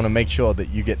lungs want to make sure that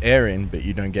you get air in, but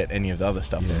you don't get any of the other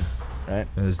stuff in, right?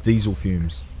 And there's diesel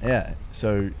fumes. Yeah.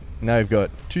 So now you've got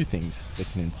two things that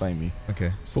can inflame you.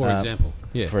 Okay. For example.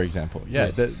 Yeah. For example,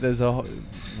 there's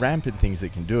rampant things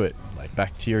that can do it, like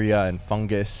bacteria and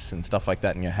fungus and stuff like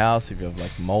that in your house. If you have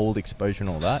like mold exposure and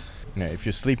all that, if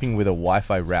you're sleeping with a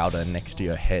Wi-Fi router next to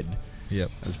your head, Yep.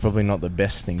 that's probably not the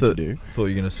best thing to do. Thought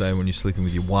you were going to say when you're sleeping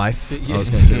with your wife. I was Yes.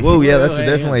 going to say, well, yeah, that's Well,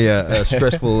 definitely a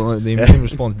stressful. The immune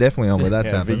response definitely on where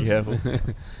that's Be happens. careful.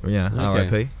 Yeah,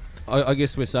 Okay. RIP. I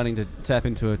guess we're starting to tap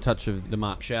into a touch of the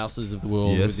Mark Schauses of the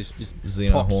world with this just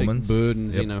toxic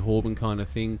burden, xenohormone kind of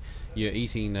thing. You're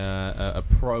eating a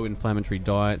pro-inflammatory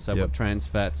diet, so what trans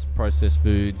fats, processed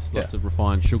foods, lots of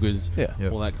refined sugars,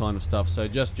 all that kind of stuff. So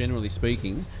just generally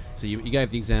speaking, so you gave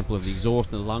the example of the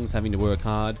exhaust and the lungs having to work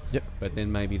hard, but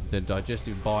then maybe the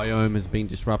digestive biome has been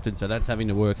disrupted, so that's having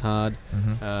to work hard.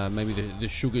 Maybe the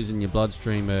sugars in your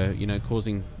bloodstream are,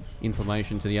 causing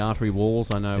inflammation to the artery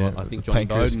walls. I know. I think Johnny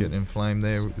Bowden getting inflamed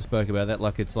there. Spoke about that.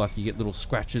 Like it's like you get little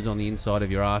scratches on the inside of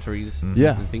your arteries,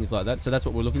 and things like that. So that's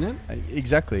what we're looking at.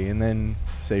 Exactly. And then,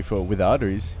 say with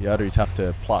arteries, your arteries have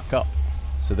to plaque up,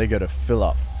 so they got to fill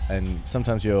up. And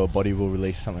sometimes your body will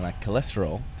release something like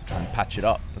cholesterol to try and patch it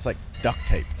up. It's like duct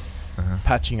tape,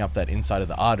 patching up that inside of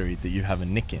the artery that you have a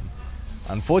nick in.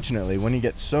 Unfortunately, when you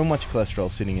get so much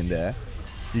cholesterol sitting in there,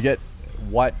 you get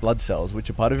white blood cells, which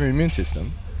are part of your immune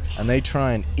system, and they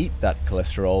try and eat that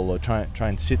cholesterol or try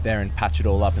and sit there and patch it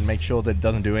all up and make sure that it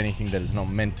doesn't do anything that it's not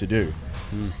meant to do.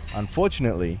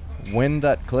 Unfortunately, when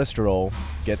that cholesterol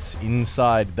gets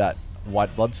inside that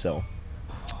white blood cell,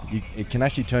 it can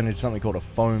actually turn into something called a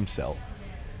foam cell.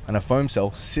 And a foam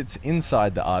cell sits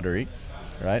inside the artery,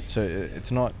 right? So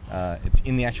it's not, it's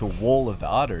in the actual wall of the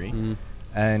artery,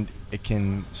 and it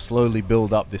can slowly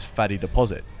build up this fatty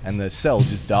deposit, and the cell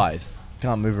just dies.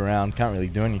 Can't move around, can't really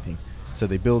do anything. So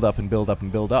they build up and build up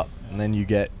and build up, and then you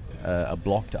get a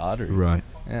blocked artery. Right.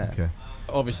 Yeah. Okay.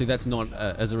 Obviously, that's not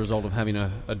as a result of having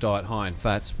a diet high in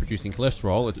fats producing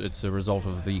cholesterol. It's a result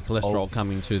of the cholesterol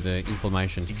coming to the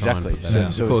inflammation. To try and put that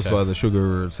out. So caused by the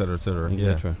sugar, et cetera, et cetera.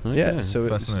 Etc. Yeah. So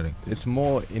fascinating. It's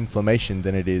more inflammation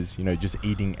than it is, just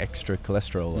eating extra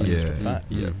cholesterol or extra fat.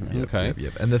 Okay.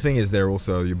 And the thing is, there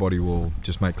also your body will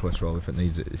just make cholesterol if it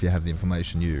needs it. If you have the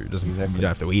inflammation, you don't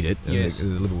have to eat it. Yes. The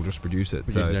liver will just produce it.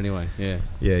 Produce it anyway. Yeah.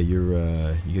 Yeah. You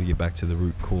got to get back to the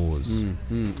root cause.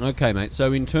 Okay, mate.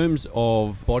 So in terms of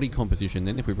body composition,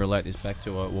 then, if we relate this back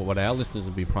to what our listeners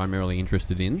would be primarily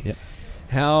interested in,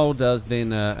 how does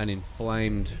then an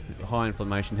inflamed, high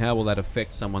inflammation, how will that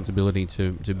affect someone's ability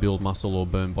to build muscle or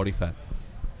burn body fat?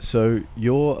 So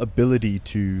your ability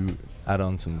to add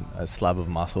on a slab of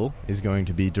muscle is going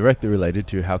to be directly related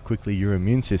to how quickly your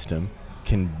immune system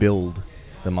can build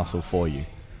the muscle for you.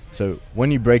 So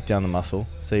when you break down the muscle,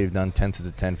 say you've done 10 sets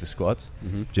of 10 for squats,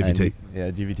 GVT.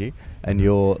 GVT, and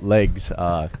your legs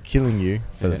are killing you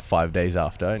for 5 days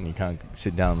after, and you can't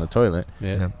sit down on the toilet,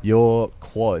 your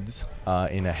quads are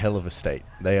in a hell of a state.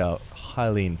 They are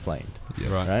highly inflamed,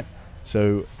 right?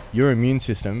 So your immune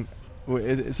system,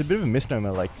 it's a bit of a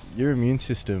misnomer, like your immune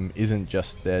system isn't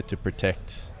just there to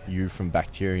protect you from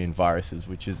bacteria and viruses,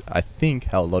 which is, I think,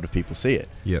 how a lot of people see it.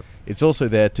 It's also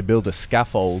there to build a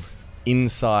scaffold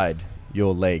inside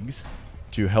your legs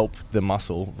to help the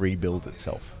muscle rebuild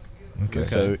itself. Okay.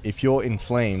 So if you're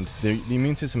inflamed, the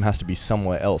immune system has to be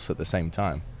somewhere else at the same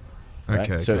time.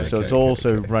 Right? So it's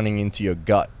also running into your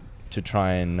gut to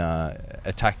try and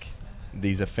attack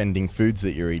these offending foods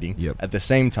that you're eating at the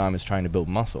same time as trying to build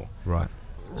muscle. Right.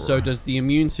 So does the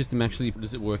immune system actually,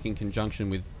 does it work in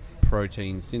conjunction with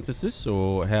protein synthesis,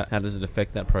 or how does it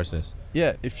affect that process?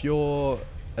 Yeah, if your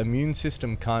immune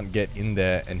system can't get in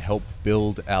there and help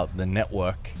build out the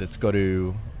network that's got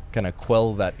to kind of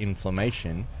quell that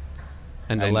inflammation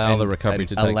and allow the recovery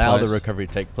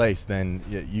to take place, then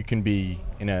you can be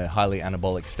in a highly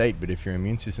anabolic state. But if your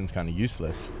immune system's kind of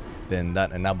useless, then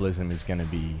that anabolism is going to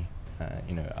be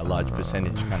a large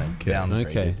percentage kind of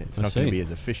downgraded. It's not going to be as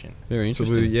efficient. Very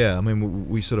interesting. So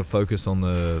we sort of focus on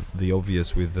the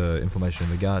obvious with inflammation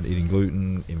in the gut, eating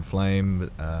gluten,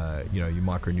 inflame, your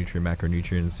micronutrient,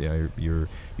 macronutrients.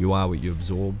 You are what you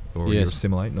absorb or you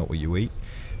assimilate, not what you eat.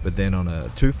 But then on a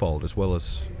twofold, as well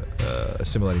as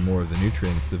assimilating more of the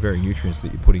nutrients, the very nutrients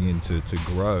that you're putting in to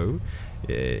grow,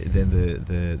 then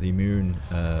the immune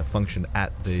function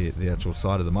at the actual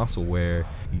side of the muscle, where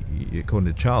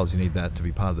according to Charles, you need that to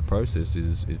be part of the process.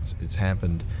 It's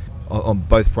hampered on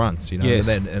both fronts, and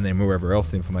then wherever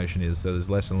else the inflammation is. So there's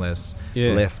less and less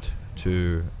left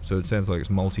to. So it sounds like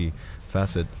it's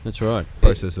multi-facet. That's right.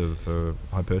 Process of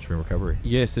hypertrophy and recovery.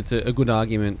 Yes, it's a good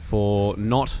argument for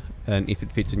not an if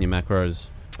it fits in your macros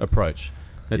approach.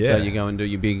 Let's say you go and do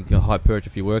your big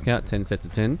hypertrophy workout, 10 sets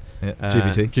of 10.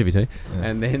 GVT.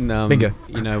 And then, bingo.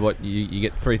 You know what, you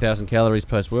get 3,000 calories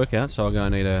post-workout, so I'll go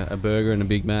and eat a burger and a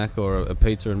Big Mac or a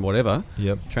pizza and whatever.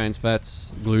 Trans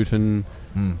fats, gluten,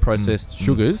 processed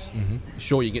sugars.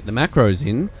 Sure, you get the macros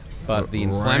in, but the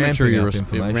inflammatory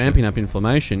ramping up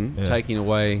inflammation, taking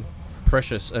away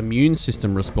precious immune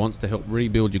system response to help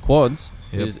rebuild your quads,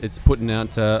 it's putting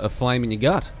out a flame in your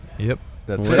gut.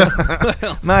 That's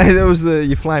Well, Mate, that was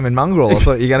your flaming mongrel. I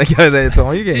thought you were going to go there,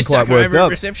 Tom. You're getting just quite chuck her worked over at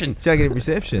up. reception. Chucking at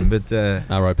reception. But,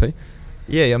 R.I.P.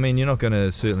 yeah, I mean, you're not going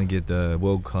to certainly get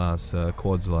world-class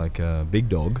quads like Big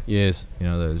Dog. Yes. You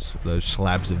know, those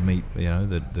slabs of meat, you know,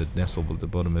 that nestle at the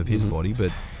bottom of his body.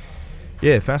 But,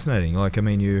 yeah, fascinating. Like, I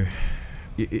mean,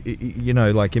 you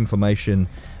know, like inflammation,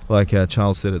 like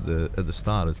Charles said at the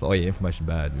start, it's like, oh, yeah, inflammation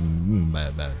bad.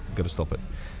 Bad. Got to stop it.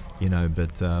 You know,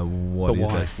 but what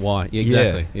is it? Why? Yeah,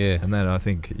 exactly. Yeah. And that, I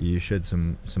think you shed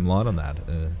some light on that.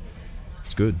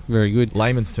 It's good. Very good.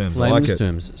 Layman's terms. I Layman's like it.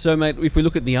 terms. So, mate, if we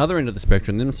look at the other end of the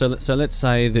spectrum, then so let's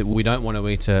say that we don't want to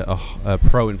eat a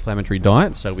pro-inflammatory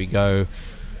diet, so we go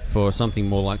for something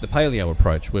more like the paleo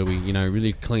approach, where we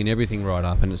really clean everything right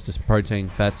up, and it's just protein,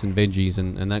 fats, and veggies,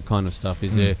 and that kind of stuff.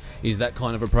 Is that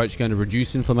kind of approach going to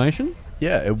reduce inflammation?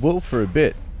 Yeah, it will for a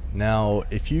bit. Now,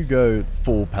 if you go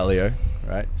full paleo,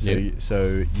 right? So, Yeah.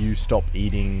 so you stop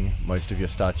eating most of your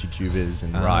starchy tubers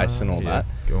and rice and all that,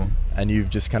 Go on. and you've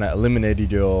just kind of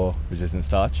eliminated your resistant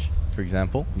starch, for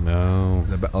example. No.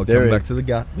 I'll There come it- back to the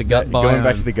gut. The gut biome. Going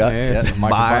back to the gut, Yes. yeah,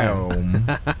 microbiome.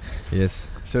 Biome.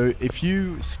 Yes. So if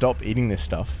you stop eating this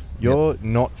stuff, you're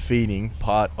not feeding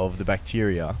part of the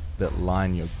bacteria that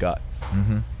line your gut.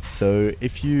 Mm-hmm. So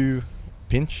if you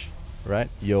pinch, right,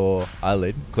 your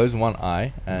eyelid, close one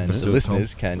eye, and Let's the do it,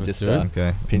 listeners Tom. can Let's just do it. Okay.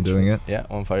 I'm pinch doing it. Yeah,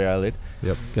 one for your eyelid.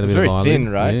 Yep. Got a It's bit of very eyelid. thin,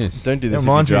 right? Yes. Don't do It this if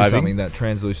reminds you're me of driving. something, that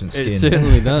translucent skin. It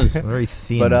certainly does. Very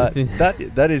thin. But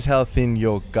that is how thin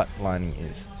your gut lining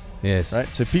is, Yes.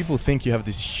 right? So people think you have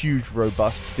this huge,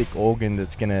 robust, thick organ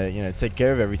that's gonna, take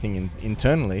care of everything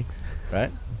internally,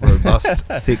 right? Robust,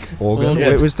 thick organ.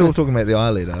 Yeah. We're still talking about the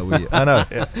eyelid, are we? I know.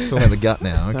 Talking about the gut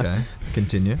now. Okay.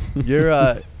 Continue. You're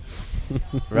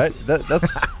right.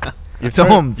 That's you've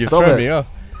Tom, you've stop thrown it. me off.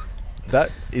 That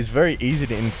is very easy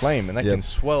to inflame, and that Yep. can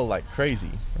swell like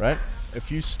crazy, right? If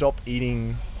you stop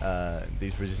eating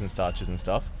these resistant starches and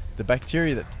stuff, the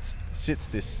bacteria that sits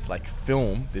this like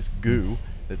film, this goo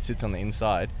that sits on the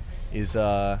inside, is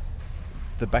the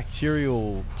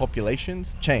bacterial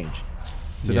populations change.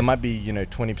 So there Yes. might be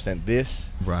 20% this,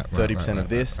 Right. 30% of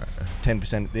this, right.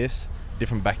 10% of this,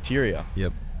 different bacteria,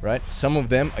 Yep. right? Some of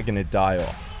them are going to die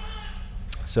off.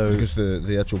 So Because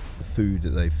the actual food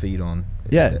that they feed on,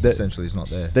 Yeah, essentially is not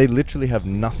there. they literally have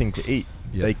nothing to eat.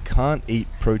 Yep. They can't eat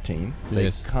protein.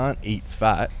 Yes. They can't eat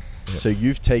fat. Yep. So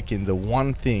you've taken the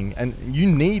one thing, and you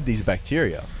need these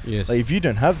bacteria. Yes. Like if you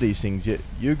don't have these things,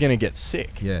 you're going to get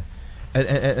sick. Yeah.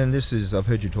 And this is, I've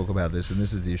heard you talk about this, and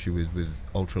this is the issue with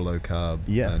ultra low carb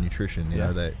nutrition. You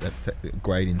know, that's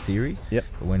great in theory. Yep.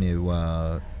 But when you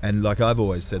and like I've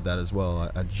always said that as well,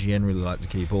 I generally like to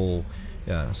keep all,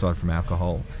 aside from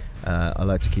alcohol, I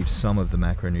like to keep some of the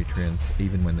macronutrients,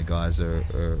 even when the guys are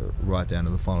right down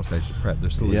to the final stage of prep. There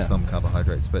still is some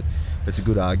carbohydrates, but it's a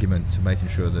good argument to making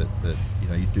sure that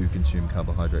you do consume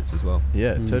carbohydrates as well.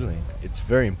 Yeah, totally. It's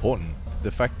very important.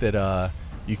 The fact that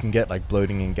you can get like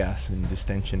bloating and gas and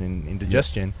distension and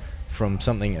indigestion from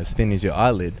something as thin as your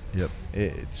eyelid. Yep.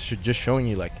 It's just showing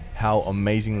you like how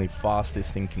amazingly fast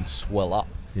this thing can swell up,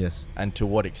 Yes. and to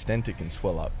what extent it can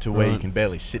swell up to where you Right. can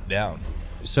barely sit down.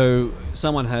 So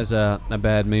someone has a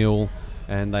bad meal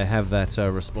and they have that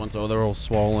response, or they're all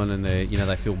swollen and they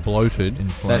feel bloated.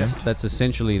 Inflamed. That's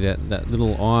essentially that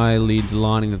little eyelid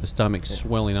lining of the stomach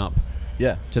swelling up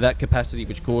Yeah, to that capacity,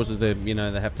 which causes they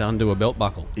have to undo a belt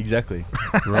buckle. exactly.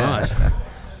 Right.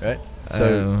 Right?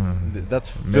 So that's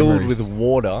filled memories. with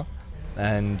water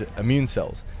and immune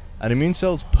cells. And immune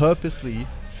cells purposely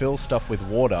fill stuff with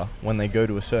water when they go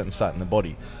to a certain site in the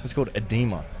body. It's called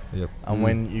edema. Yep. And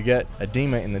when you get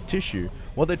edema in the tissue,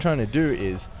 what they're trying to do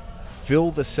is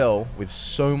fill the cell with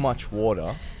so much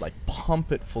water, like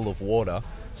pump it full of water,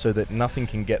 so that nothing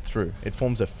can get through. It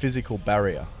forms a physical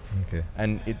barrier. Okay.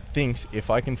 And it thinks if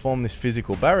I can form this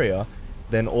physical barrier,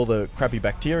 then all the crappy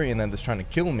bacteria in there that's trying to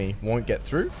kill me won't get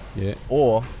through. Yeah.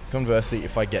 Or conversely,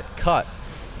 if I get cut,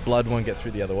 blood won't get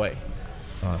through the other way.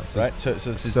 Right? So it's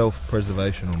this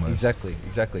Self-preservation almost.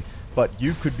 Exactly. But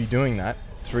you could be doing that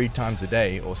 3 times a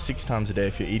day or 6 times a day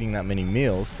if you're eating that many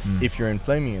meals, if you're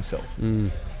inflaming yourself.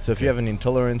 So if you have an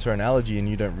intolerance or an allergy and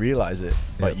you don't realize it,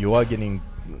 but Yep. you are getting,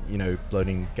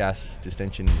 bloating, gas,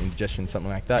 distension, indigestion, something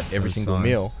like that every Those single signs.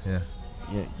 meal,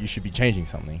 Yeah. you should be changing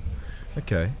something.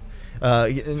 Okay.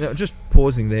 Just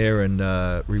pausing there and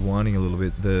rewinding a little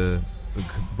bit,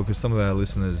 because some of our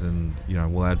listeners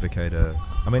will advocate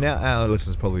our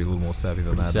listeners are probably a little more savvy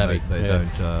than Pretty that. savvy, They yeah.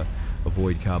 don't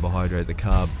avoid carbohydrate, the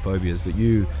carb phobias. But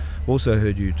you also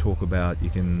heard you talk about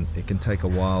it can take a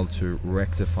while to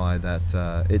rectify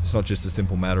that. It's not just a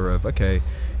simple matter of, okay,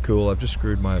 cool, I've just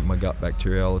screwed my gut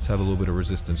bacteria, let's have a little bit of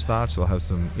resistant starch, so I'll have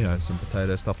some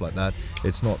potato, stuff like that.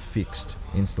 It's not fixed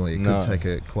instantly. It could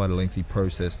take quite a lengthy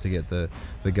process to get the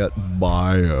gut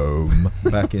biome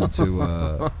back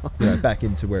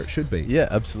into where it should be. Yeah,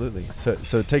 absolutely.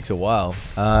 So it takes a while,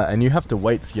 and you have to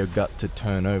wait for your gut to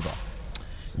turn over.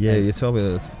 Yeah, you told me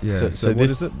that. Yeah. So what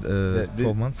is it?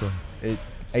 12 months or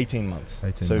 18 months.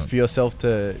 18 so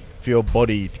months. For your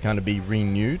body to kind of be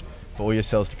renewed, for all your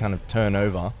cells to kind of turn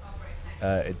over,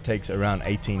 it takes around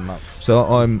 18 months. So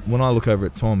when I look over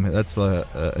at Tom, that's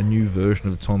a new version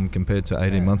of Tom compared to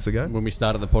 18 months ago. When we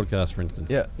started the podcast, for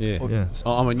instance. Yeah. Yeah.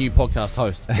 Oh, I'm a new podcast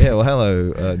host. Yeah, well,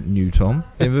 hello, new Tom.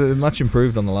 Yeah, much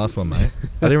improved on the last one, mate.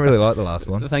 I didn't really like the last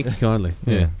one. Thank you kindly.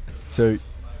 Yeah. So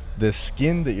the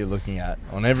skin that you're looking at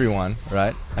on everyone,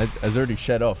 right, has already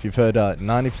shed off. You've heard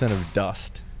 90% of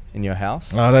dust in your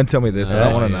house. Oh, don't tell me this. I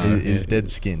don't want to know. Is dead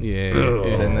skin. Yeah.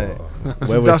 So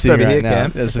where we're sitting right now,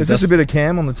 Cam. Is this a bit of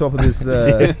Cam on the top of this?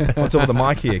 On top of the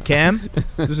mic here, Cam.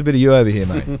 Is this a bit of you over here,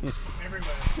 mate?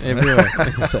 Everywhere.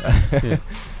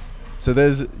 So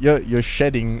there's you're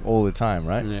shedding all the time,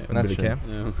 right? Yeah. A bit of Cam.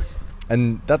 Yeah.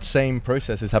 And that same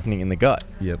process is happening in the gut.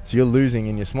 Yep. So you're losing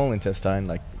in your small intestine,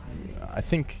 like, I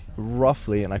think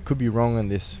roughly, and I could be wrong on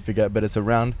this figure, but it's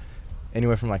around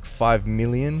anywhere from like 5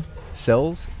 million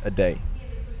cells a day.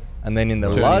 And then in the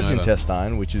Turning large over.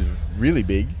 intestine, which is really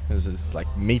big, it's like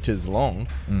meters long,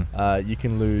 you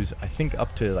can lose, I think,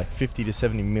 up to like 50 to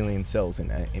 70 million cells in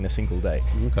a single day.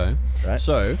 Okay. Right.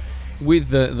 So, with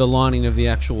the lining of the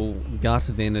actual gut,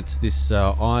 then it's this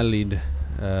eyelid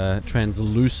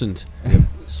translucent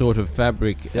sort of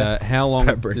fabric. Yeah. How long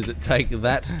Fabric. does it take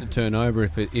that to turn over?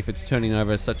 If it's turning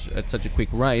over at such a quick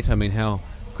rate, I mean, how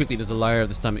quickly does a layer of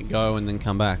the stomach go and then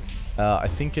come back? I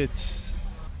think it's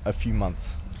a few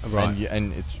months. Right.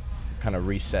 And it's kind of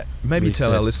reset. Maybe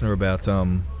tell our listener about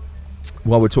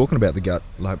while we're talking about the gut,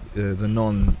 like the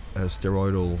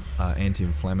non-steroidal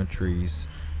anti-inflammatories,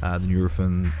 the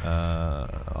Nurofen,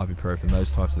 ibuprofen,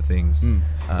 those types of things.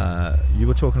 You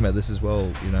were talking about this as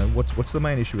well. You know, what's the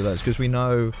main issue with those? Because we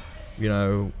know,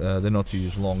 they're not to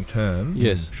use long term.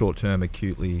 Yes. Short term,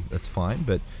 acutely, that's fine.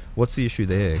 But what's the issue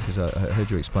there? Because I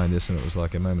heard you explain this, and it was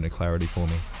like a moment of clarity for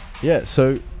me. Yeah,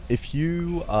 so if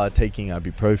you are taking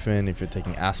ibuprofen, if you're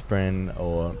taking aspirin,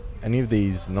 or any of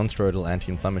these non-steroidal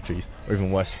anti-inflammatories, or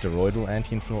even worse, steroidal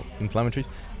anti-inflammatories,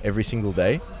 every single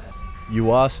day,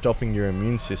 you are stopping your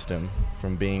immune system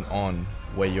from being on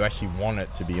where you actually want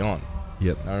it to be on.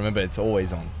 Yep. Now remember, it's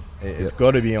always on. It's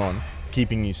got to be on,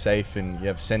 keeping you safe, and you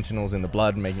have sentinels in the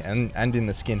blood and in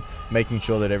the skin, making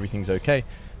sure that everything's okay,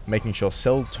 making sure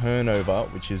cell turnover,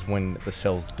 which is when the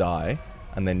cells die,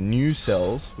 and then new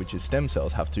cells, which is stem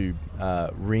cells, have to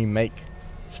remake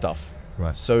stuff,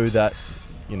 Right. so that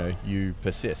you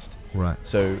persist. Right.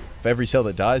 So for every cell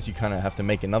that dies, you kind of have to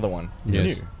make another one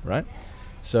Yes. new, right?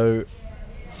 So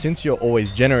since you're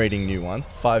always generating new ones,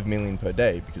 5 million per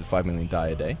day, because 5 million die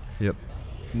a day, Yep.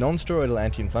 non-steroidal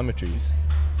anti-inflammatories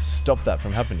stop that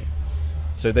from happening.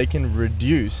 So they can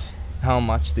reduce how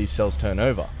much these cells turn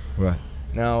over. Right.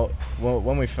 Now,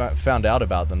 when we found out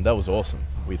about them, that was awesome.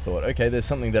 We thought, okay, there's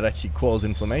something that actually causes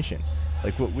inflammation.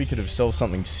 Like, we could have solved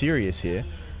something serious here,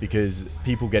 because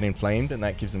people get inflamed and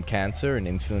that gives them cancer and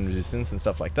insulin resistance and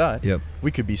stuff like that. Yep.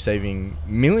 We could be saving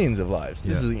millions of lives.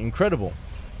 This Yeah. is incredible.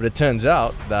 But it turns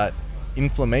out that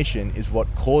inflammation is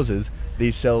what causes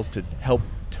these cells to help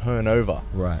turn over.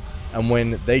 Right. And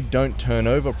when they don't turn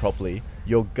over properly,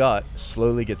 your gut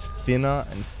slowly gets thinner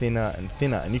and thinner and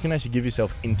thinner, and you can actually give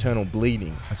yourself internal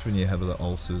bleeding. That's when you have the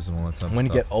ulcers and all that type of When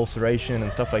you stuff. get ulceration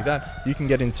and stuff like that, you can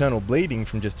get internal bleeding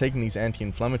from just taking these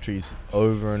anti-inflammatories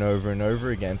over and over and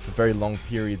over again for very long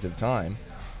periods of time,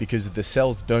 because the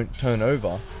cells don't turn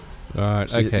over. All right.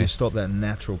 So Okay. you stop that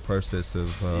natural process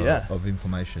of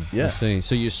inflammation. I Yeah. see.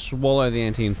 So you swallow the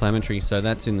anti-inflammatory, so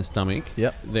that's in the stomach.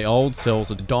 Yep. The old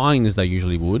cells are dying as they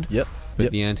usually would. Yep. But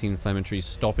Yep. the anti-inflammatory is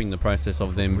stopping the process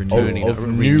of them Renewing. turning Of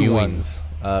renewing. new ones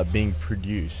being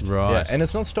produced. Right. Yeah. And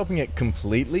it's not stopping it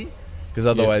completely, because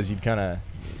otherwise you'd kind of,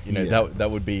 Yeah.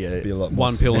 that would be Be a lot more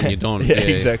One pill and you're done. yeah,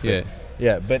 exactly. Yeah.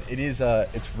 Yeah, but it is.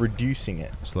 It's reducing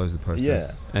it. slows the process.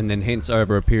 Yeah. And then hence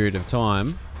over a period of time,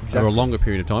 or a Exactly. longer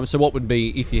period of time. So what would be,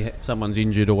 if someone's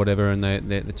injured or whatever and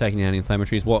they're taking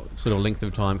anti-inflammatories, what sort of length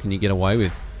of time can you get away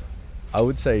with? I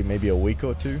would say maybe a week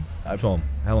or two. Tom,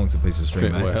 how long's a piece of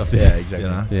string, mate? Well, Yeah, exactly. You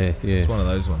know? Yeah, It's one of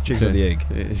those ones. Chicken or the egg.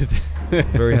 egg.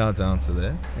 Very hard to answer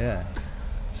there. Yeah.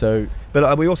 So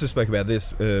But we also spoke about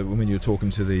this when you were talking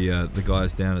to the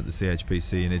guys down at the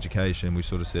CHPC in education. We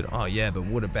sort of said, oh yeah, but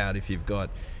what about if you've got,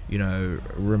 you know,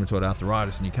 rheumatoid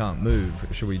arthritis and you can't move?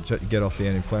 Should we get off the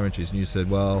anti-inflammatories? And you said,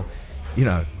 well, you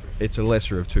know, it's a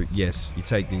lesser of two. Yes, you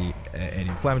take the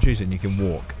anti-inflammatories and you can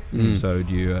walk. So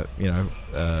do you,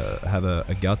 have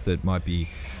a gut that might be,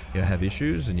 have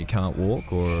issues and you can't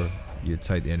walk, or you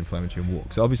take the anti-inflammatory and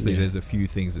walk? So obviously there's a few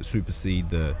things that supersede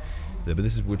but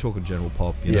we're talking general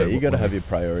pop. You got to have your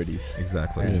priorities.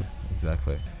 Exactly.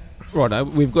 Exactly. Right,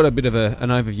 we've got a bit of an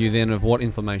overview then of what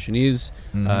inflammation is,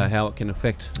 how it can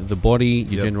affect the body,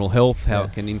 your general health, how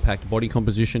it can impact body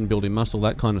composition, building muscle,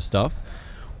 that kind of stuff.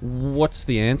 What's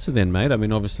the answer then, mate? I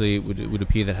mean, obviously, it would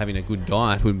appear that having a good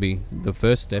diet would be the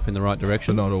first step in the right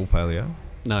direction. But not all paleo.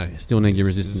 No, still need your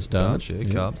resistant starch.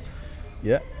 Carbs.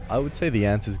 Yeah, I would say the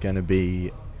answer is going to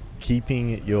be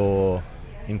keeping your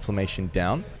inflammation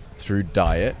down through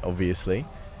diet, obviously.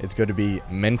 It's got to be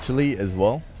mentally as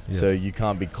well. Yeah. So you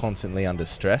can't be constantly under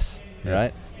stress,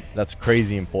 right? That's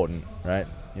crazy important, right?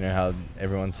 You know how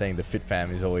everyone's saying the Fit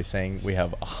Fam is always saying we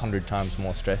have 100 times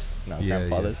more stress than our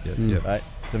grandfathers, right?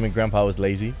 Does that mean grandpa was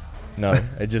lazy? No,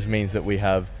 it just means that we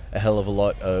have a hell of a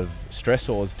lot of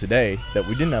stressors today that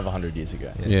we didn't have 100 years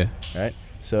ago. Right?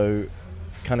 So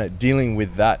kind of dealing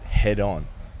with that head on.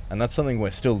 And that's something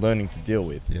we're still learning to deal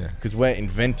with. Because we're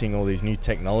inventing all these new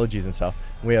technologies and stuff.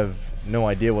 We have no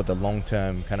idea what the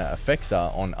long-term kind of effects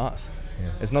are on us.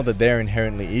 It's not that they're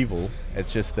inherently evil.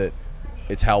 It's just that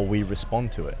it's how we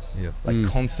respond to it. Like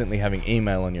constantly having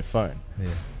email on your phone.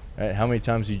 Right? How many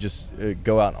times you just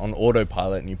go out on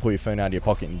autopilot and you pull your phone out of your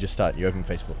pocket and you open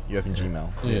Facebook, you open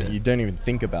Gmail. You don't even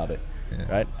think about it.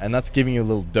 Right? And that's giving you a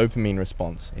little dopamine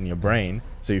response in your brain.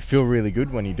 So you feel really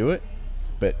good when you do it.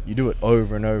 But you do it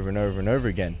over and over and over and over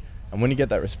again, and when you get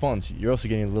that response, you're also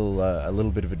getting a little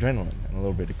bit of adrenaline and a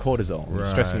little bit of cortisol. You're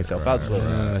stressing yourself out slowly,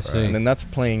 and then that's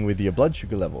playing with your blood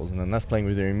sugar levels, and then that's playing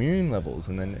with your immune levels,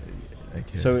 and then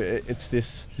so it's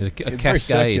this it's very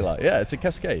cascade. circular. Yeah, it's a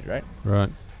cascade, right? Right.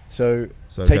 So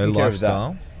taking care of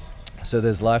that. So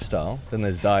there's lifestyle, then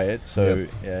there's diet. So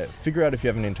figure out if you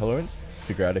have an intolerance.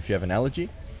 Figure out if you have an allergy.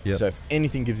 So if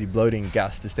anything gives you bloating,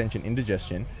 gas, distension,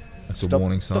 indigestion. That's a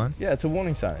warning sign? Yeah, it's a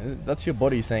warning sign. That's your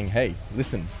body saying, hey,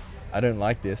 listen, I don't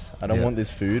like this. I don't want this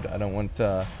food. I don't want...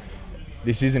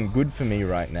 this isn't good for me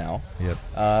right now.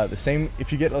 The same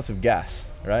if you get lots of gas,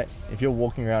 right? If you're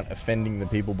walking around offending the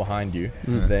people behind you,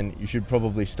 then you should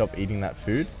probably stop eating that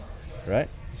food, right?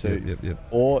 So,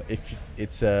 or if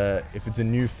it's a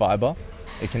new fiber,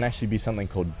 it can actually be something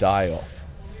called die-off,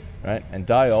 right? And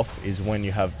die-off is when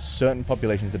you have certain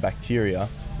populations of bacteria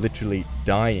literally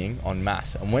dying en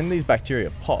masse. And when these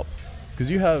bacteria pop, because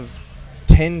you have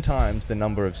 10 times the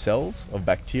number of cells of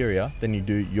bacteria than you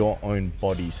do your own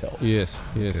body cells. Yes.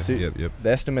 So the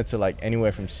estimates are like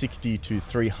anywhere from 60 to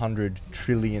 300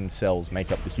 trillion cells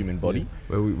make up the human body.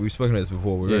 Well, we've spoken about this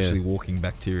before. We're actually walking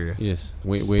bacteria. Yes,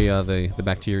 we are the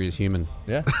bacteria's human.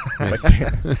 Yeah.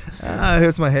 It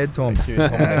hurts my head, Tom.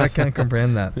 I can't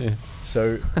comprehend that.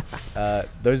 So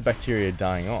those bacteria are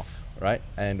dying off. Right,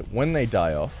 and when they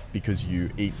die off because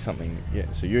you eat something,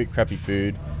 so you eat crappy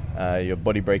food, your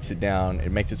body breaks it down,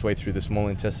 it makes its way through the small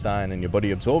intestine, and your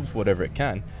body absorbs whatever it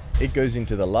can. It goes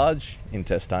into the large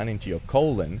intestine, into your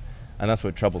colon, and that's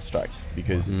where trouble strikes,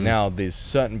 because now there's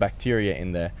certain bacteria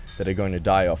in there that are going to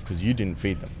die off because you didn't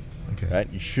feed them.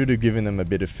 Right, you should have given them a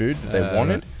bit of food that they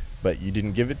wanted, but you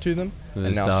didn't give it to them,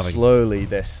 and now slowly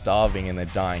they're starving and they're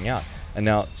dying out. And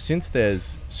now, since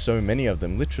there's so many of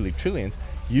them, literally trillions,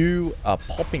 you are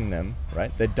popping them,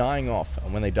 right? They're dying off,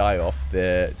 and when they die off,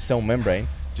 their cell membrane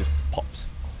just pops,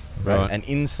 right? And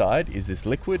inside is this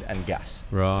liquid and gas.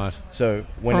 Right. So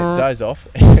when it dies off,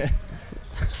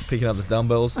 picking up the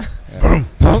dumbbells.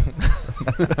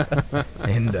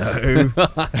 Endo.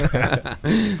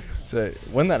 So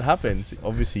when that happens,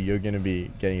 obviously you're going to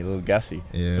be getting a little gassy.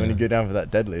 So when you go down for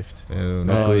that deadlift,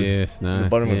 the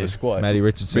bottom of the squat, Matty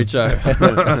Richardson.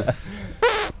 Richo.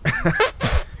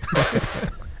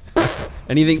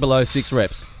 Anything below 6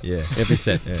 reps. Every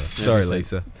set. Sorry,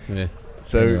 Lisa.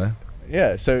 So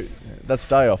so that's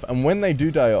die off. And when they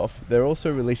do die off, they're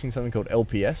also releasing something called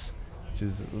LPS, which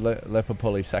is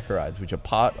lipopolysaccharides, which are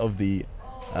part of the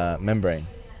membrane,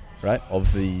 right,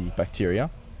 of the bacteria.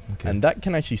 And that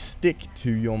can actually stick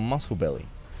to your muscle belly.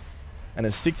 And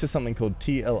it sticks to something called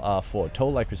TLR4,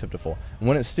 toll-like receptor 4. And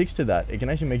when it sticks to that, it can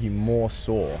actually make you more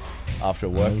sore after a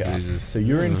workout. So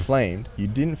you're inflamed, you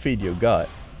didn't feed your gut,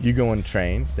 you go and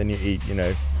train, then you eat,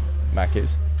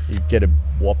 Macca's, you get a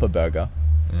Whopper burger,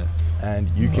 and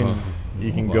you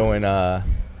can go and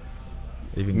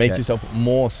make yourself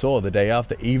more sore the day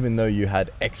after, even though you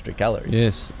had extra calories.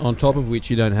 Yes, on top of which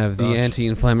you don't have the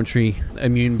anti-inflammatory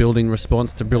immune building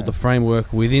response to build the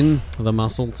framework within the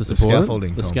muscle to support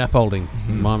scaffolding, the Tom. scaffolding.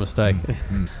 My mistake.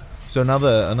 So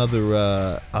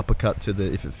another uppercut to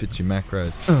the if it fits your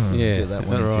macros. Yeah, Get that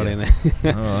one right into in you.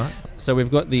 there. All right. So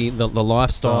we've got the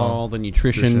lifestyle, the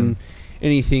nutrition.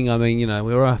 Anything, I mean,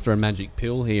 we were after a magic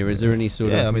pill here. Is there any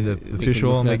sort of... Yeah, I mean, the fish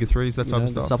oil, omega-3s, that type of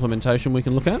stuff. Supplementation we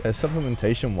can look at?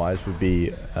 Supplementation-wise would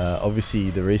be,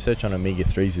 obviously, the research on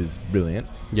omega-3s is brilliant.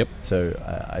 Yep. So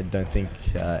I don't think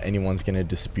anyone's going to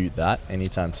dispute that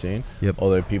anytime soon. Yep.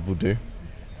 Although people do.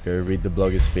 Go read the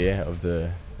blogosphere of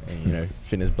the,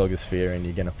 fitness blogosphere, and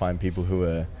you're going to find people who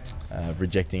are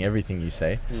rejecting everything you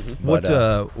say.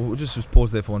 Mm-hmm. We'll just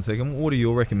pause there for 1 second. What are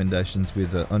your recommendations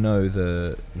with? I know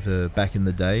the back in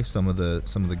the day, some of the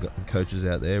coaches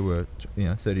out there were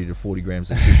 30 to 40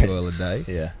 grams of fish oil a day.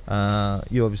 Yeah.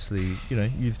 You obviously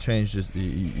you've changed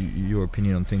your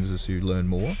opinion on things as you learn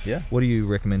more. Yeah. What are you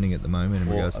recommending at the moment in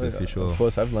regards to fish oil? Of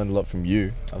course, I've learned a lot from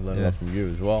you. I've learned a lot from you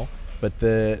as well.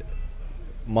 But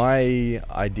my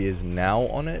ideas now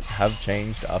on it have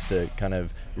changed after kind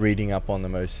of reading up on the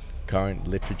most current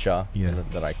literature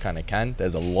that I kind of can.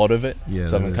 There's a lot of it, so I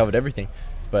haven't covered everything.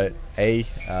 But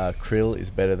krill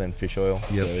is better than fish oil.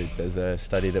 Yep. So there's a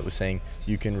study that was saying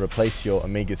you can replace your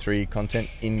omega-3 content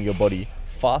in your body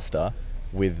faster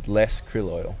with less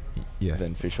krill oil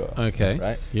than fish oil. Okay.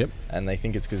 Right? Yep. And they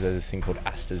think it's because there's this thing called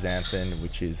astaxanthin,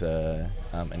 which is an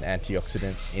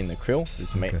antioxidant in the krill.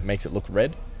 This makes it look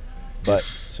red. But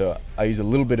so I use a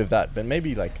little bit of that, but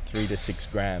maybe like 3 to 6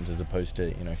 grams as opposed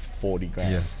to 40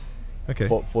 grams. Yeah. Okay.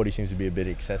 40 seems to be a bit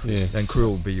excessive. Yeah. And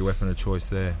krill would be your weapon of choice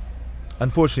there.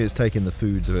 Unfortunately, it's taken the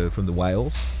food from the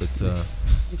whales, but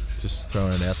just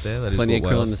throwing it out there. That Plenty is what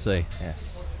of krill whales. in the sea. Yeah.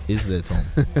 Is there, Tom?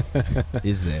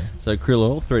 Is there? So krill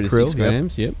oil, 3 to 6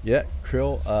 grams. Yep. Yeah,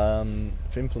 krill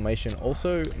for inflammation.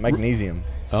 Also magnesium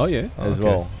Oh yeah. as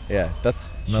well. Yeah,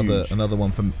 that's huge. Another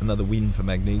win for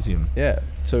magnesium. Yeah.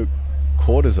 So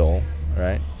cortisol,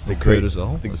 right?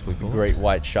 Cortisol, the as we call it. great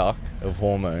white shark of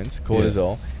hormones.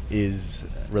 Cortisol is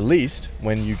released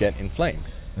when you get inflamed.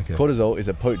 Okay. Cortisol is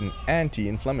a potent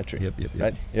anti-inflammatory. Yep.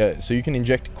 Right? Yeah. So you can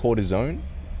inject cortisone,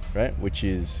 right? Which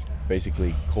is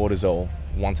basically cortisol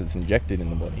once it's injected in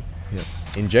the body. Yep.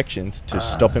 Injections to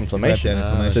stop inflammation. Wrap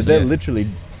down inflammation. So they're literally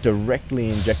directly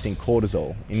injecting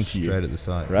cortisol into you. Straight at the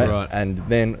site. Right? And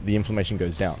then the inflammation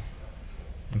goes down.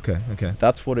 Okay.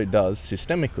 That's what it does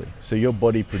systemically. So your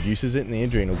body produces it in the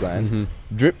adrenal glands,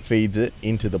 drip feeds it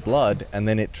into the blood, and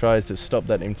then it tries to stop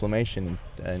that inflammation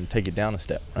and take it down a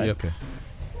step. Right? Yep. Okay.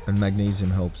 And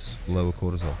magnesium helps lower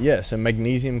cortisol. Yeah. So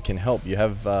magnesium can help. You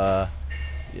have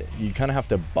you kind of have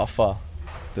to buffer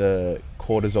the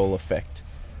cortisol effect.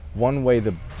 One way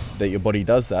that your body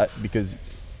does that, because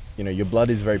your blood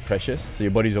is very precious, so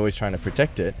your body's always trying to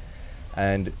protect it,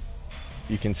 and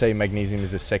you can say magnesium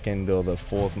is the second or the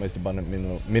fourth most abundant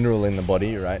mineral in the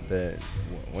body, right?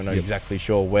 We're not exactly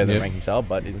sure where the rankings are,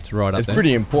 but it's right up there.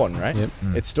 pretty important, right? Yep.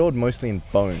 It's stored mostly in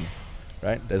bone,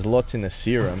 right? There's lots in the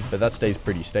serum, but that stays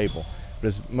pretty stable. But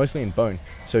it's mostly in bone.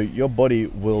 So your body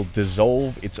will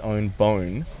dissolve its own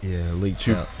bone leach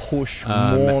to out. push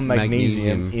more magnesium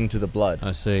magnesium. into the blood.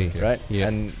 I see. Right? Yep.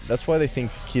 And that's why they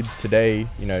think kids today,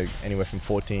 anywhere from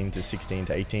 14 to 16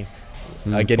 to 18,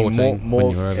 are getting 14 more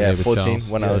when you were over there with 14 Charles.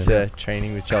 when I was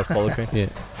training with Charles Poliquin.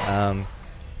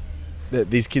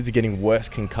 These kids are getting worse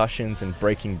concussions and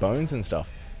breaking bones and stuff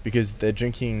because they're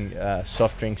drinking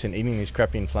soft drinks and eating these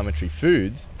crappy inflammatory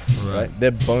foods. Right?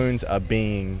 Their bones are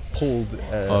being pulled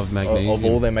Of magnesium. of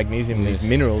all their magnesium and these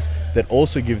minerals that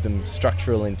also give them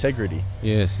structural integrity.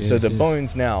 Yes. So the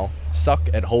bones now suck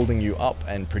at holding you up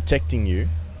and protecting you,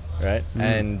 right?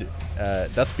 And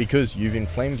that's because you've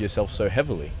inflamed yourself so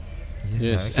heavily.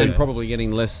 Yes, okay. and probably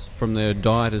getting less from their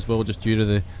diet as well, just due to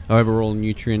the overall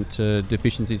nutrient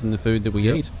deficiencies in the food that we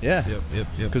eat. Yeah. Yep.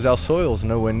 Because our soil's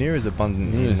nowhere near as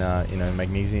abundant in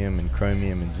magnesium and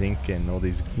chromium and zinc and all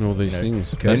these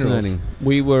things. Okay. Fascinating.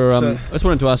 We were. I just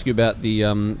wanted to ask you about the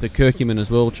curcumin as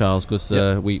well, Charles,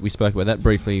 because we spoke about that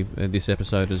briefly this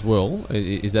episode as well.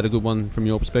 Is that a good one from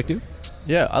your perspective?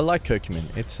 Yeah, I like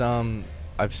curcumin. It's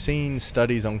I've seen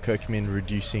studies on curcumin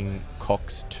reducing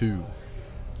COX-2.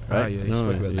 Right? You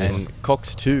spoke about yes. this. And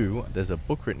COX-2, there's a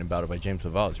book written about it by James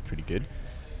Laval, it's pretty good.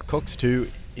 COX-2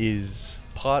 is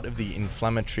part of the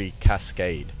inflammatory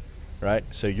cascade, right?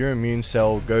 So your immune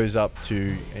cell goes up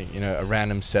to a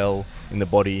random cell in the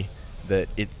body that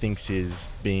it thinks is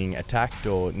being attacked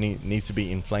or needs to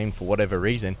be inflamed for whatever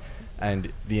reason,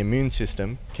 and the immune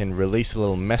system can release a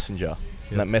little messenger,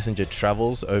 and that messenger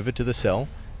travels over to the cell,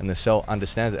 and the cell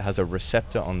understands it has a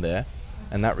receptor on there,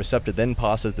 and that receptor then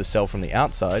passes the cell from the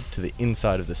outside to the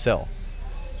inside of the cell.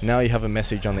 Now you have a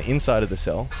message on the inside of the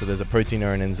cell, so there's a protein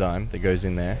or an enzyme that goes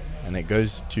in there, and it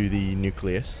goes to the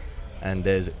nucleus, and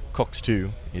there's COX-2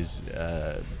 is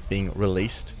being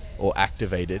released or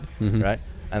activated, right?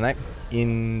 And that,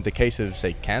 in the case of,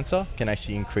 say, cancer, can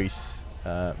actually increase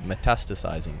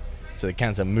metastasizing, so the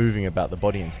cancer moving about the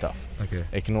body and stuff. Okay.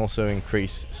 It can also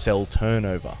increase cell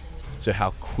turnover, so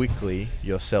how quickly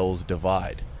your cells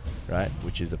divide, right?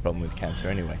 Which is the problem with cancer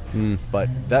anyway. But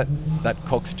that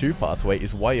COX-2 pathway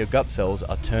is why your gut cells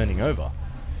are turning over.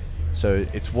 So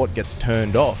it's what gets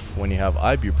turned off when you have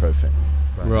ibuprofen.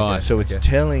 Right. So it's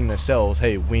telling the cells,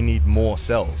 hey, we need more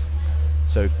cells.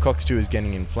 So COX-2 is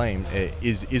getting inflamed,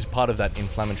 is part of that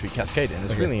inflammatory cascade, and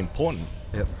it's really important.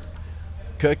 Yep.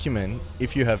 Curcumin,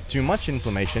 if you have too much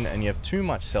inflammation and you have too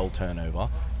much cell turnover,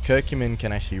 curcumin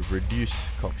can actually reduce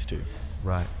COX-2.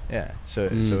 Right. Yeah, so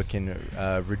it can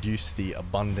reduce the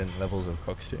abundant levels of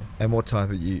COX-2. And what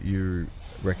type of you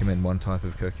recommend? One type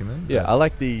of curcumin? Yeah, I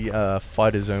like the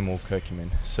phytosomal curcumin.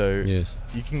 So Yes.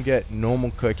 you can get normal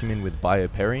curcumin with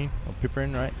bioperine or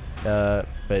piperine, right?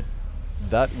 But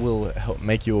that will help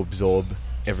make you absorb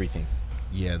everything.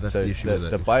 Yeah, that's So the issue the- with it.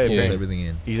 the It bioperine- pulls everything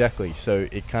in. Exactly. So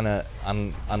it kind of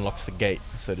unlocks the gate,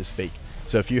 so to speak.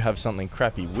 So if you have something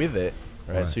crappy with it,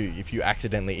 right? So if you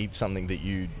accidentally eat something that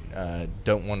you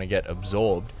don't want to get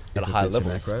absorbed If at it high fits your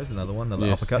levels, macros, another one, another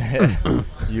Yes. uppercut.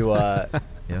 you are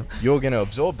Yeah. you're going to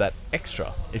absorb that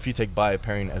extra if you take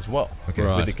bioperine as well Okay.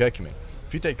 Right. with the curcumin.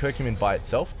 If you take curcumin by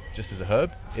itself, just as a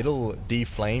herb, it'll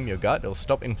deflame your gut. It'll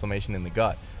stop inflammation in the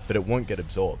gut, but it won't get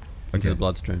absorbed. Into the Okay.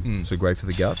 bloodstream. So great for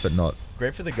the gut, but not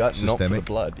Great for the gut, not for the Systemic.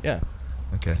 blood. Yeah.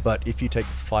 okay. But if you take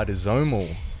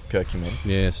phytosomal curcumin,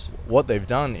 Yes. what they've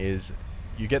done is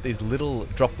you get these little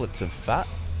droplets of fat.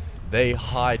 They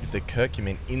hide the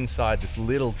curcumin inside this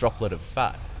little droplet of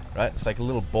fat, right? It's like a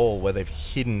little ball where they've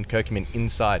hidden curcumin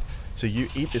inside. So you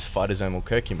eat this phytosomal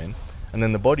curcumin, and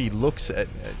then the body looks at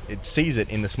it, sees it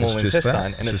in the small It's just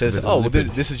intestine, fat. and It's it just a says, bit of "Oh, well,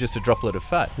 lipid." this is just a droplet of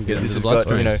fat. Get it This into has the got,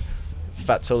 bloodstream."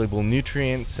 fat-soluble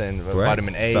nutrients and Great.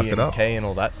 vitamin A Suck it and up. K and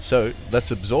all that. So let's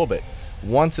absorb it.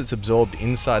 Once it's absorbed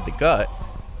inside the gut,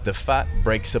 the fat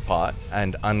breaks apart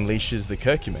and unleashes the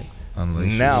curcumin.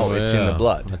 Unleashes. Now it's in the Wow.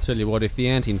 blood. I tell you what, if the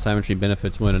anti-inflammatory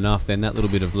benefits weren't enough, then that little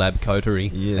bit of lab coterie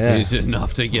Yes. is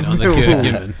enough to get on the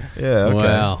curcumin. Yeah. Okay.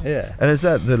 Wow. Yeah. And is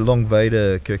that the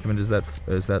Longveda curcumin? Is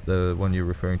that the one you're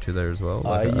referring to there as well?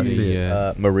 I Like, use see it.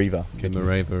 Yeah. Mariva. The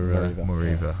Mareva.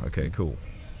 Mariva. Okay, cool.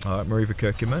 All right, Mariva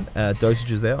curcumin.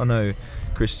 Dosages there. I know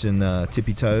Christian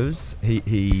Tippy Toes.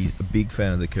 He's a big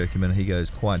fan of the curcumin. He goes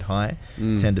quite high,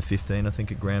 10 to 15, I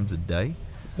think, grams a day.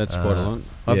 That's quite a lot.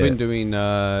 I've yeah. been doing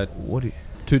What?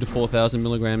 2,000 to 4,000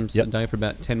 milligrams Yep. a day for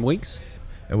about 10 weeks.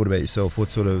 And what about yourself?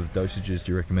 What sort of dosages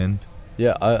do you recommend?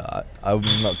 Yeah, I'm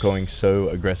not going so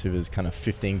aggressive as kind of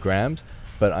 15 grams,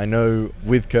 but I know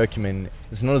with curcumin,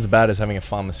 it's not as bad as having a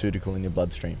pharmaceutical in your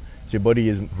bloodstream. So your body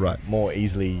is Right. more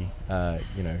easily,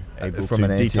 able From to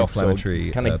an detox anti-inflammatory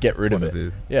or kind of get rid of point it. of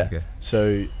view. Yeah. Okay.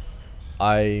 So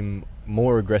I'm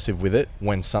more aggressive with it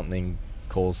when something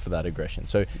calls for that aggression.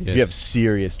 So if Yes. you have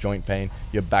serious joint pain,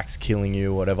 your back's killing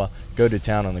you, whatever, go to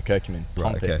town on the curcumin.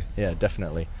 Pump Right, it. okay. Yeah,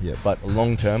 definitely. Yep. But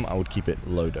long term, I would keep it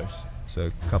low dose. So a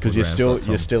couple Because of you're grams, still like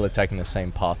you're Tom. still attacking the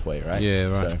same pathway, right? Yeah,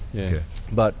 right. So, Yeah. Okay.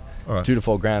 but All right. 2 to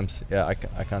 4 grams, yeah,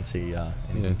 I can't see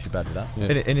anything Yeah. too bad with that.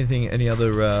 Yeah. Any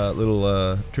other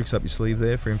little tricks up your sleeve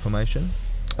there for inflammation?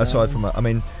 Aside from,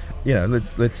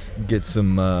 let's get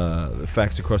some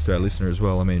facts across to our listener as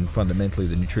well. I mean, fundamentally,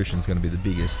 the nutrition is going to be the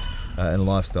biggest, and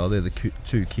lifestyle. They're the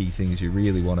two key things you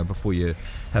really want to, before you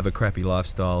have a crappy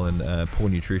lifestyle and poor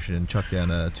nutrition and chuck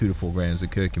down 2 to 4 grams of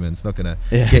curcumin. It's not going to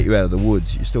get you out of the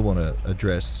woods. You still want to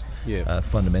address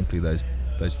fundamentally those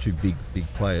two big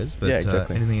players. But Yeah,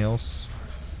 exactly. anything else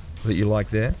that you like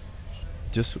there?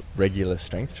 Just regular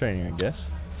strength training, I guess.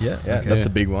 Yeah, Yeah, okay. that's Yeah. a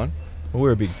big one. Well,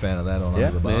 we're a big fan of that on Yeah.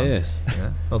 Under the Barn. Yes.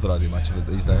 Yeah. Not that I do much of it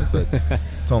these days, but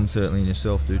Tom certainly and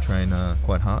yourself do train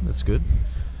quite hard. That's good.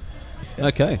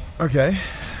 Okay. Okay.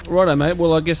 Righto, mate.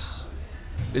 Well, I guess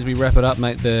as we wrap it up,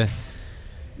 mate, the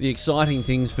exciting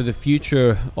things for the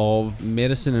future of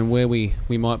medicine and where we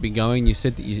might be going. You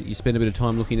said that you spent a bit of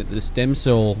time looking at the stem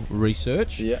cell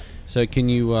research. Yeah. So can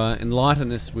you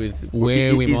enlighten us with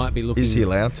where we might be looking Is he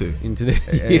allowed to? into the...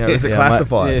 Is it Yeah, I might-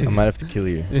 classified? yeah. I might have to kill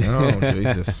you. Oh,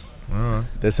 Jesus. All right.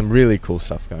 There's some really cool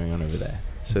stuff going on over there.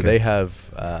 So Okay. they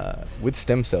have, with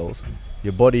stem cells,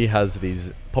 your body has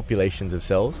these populations of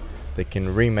cells that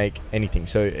can remake anything.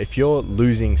 So if you're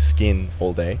losing skin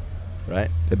all day, right?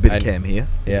 A bit of And- cam here.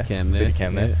 Yeah, Cam there. bit of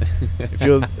cam there.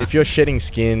 if you're shedding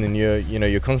skin and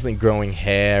you're constantly growing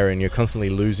hair and you're constantly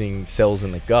losing cells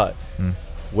in the gut,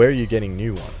 where are you getting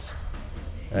new ones?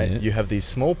 Right? Yeah. You have these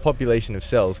small population of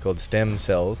cells called stem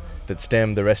cells that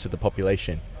stem the rest of the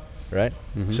population, right?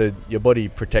 Mhm. So your body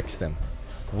protects them.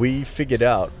 We figured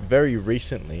out very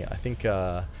recently, I think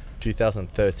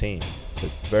 2013, so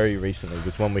very recently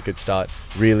was when we could start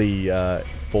really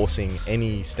forcing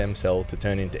any stem cell to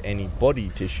turn into any body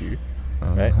tissue,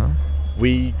 right?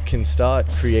 We can start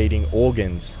creating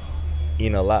organs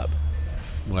in a lab.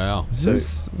 Wow. So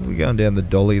we're going down the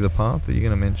Dolly the path that you're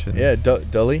going to mention. Yeah,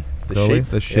 Dolly, the Dolly, sheep.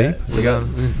 the sheep. Yeah, so We're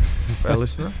that- going for our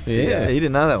listener. Yeah. You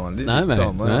didn't know that one, did No, you, mate,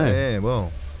 Tom? no. Yeah,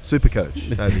 well, super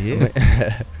coach over here.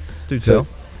 Do So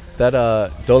tell.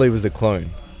 that Dolly was the clone.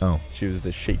 Oh, She was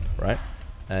the sheep, right?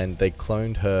 And they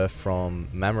cloned her from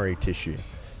mammary tissue,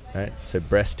 right? So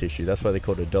breast tissue. That's why they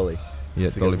called her Dolly. yeah,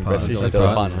 It's Dolly got Parton. breast That's Dolly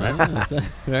right. Parton, right?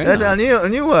 Very That's- nice. I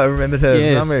knew I remembered her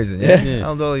Yes. for some reason. Yeah. Yeah, Yes.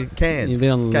 Old Dolly cans. You've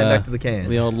been on Came the- back to the cans.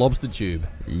 The old lobster tube.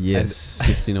 yes.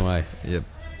 Sifting away. Yep.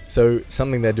 So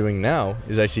something they're doing now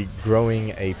is actually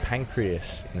growing a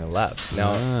pancreas in a lab.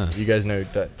 Now, Ah. you guys know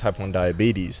type 1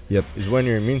 diabetes Yep. is when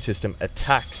your immune system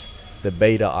attacks the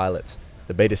beta islets,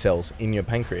 the beta cells in your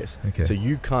pancreas. Okay. So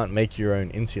you can't make your own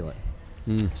insulin.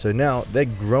 Mm. So now they're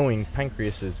growing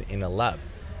pancreases in a lab.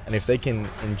 And if they can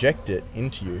inject it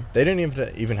into you, they don't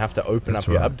even have to open That's up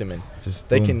your right. abdomen. Just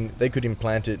They boom. could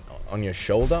implant it on your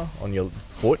shoulder, on your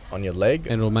foot, on your leg.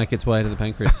 And it'll make its way to the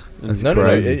pancreas. That's No,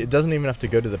 crazy. it doesn't even have to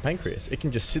go to the pancreas. It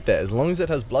can just sit there. As long as it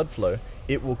has blood flow,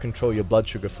 it will control your blood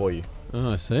sugar for you.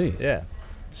 Oh, I see. Yeah.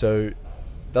 So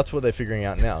that's what they're figuring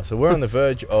out now. So we're on the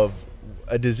verge of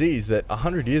a disease that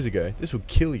 100 years ago, this would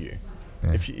kill you.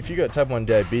 Yeah. If you got type 1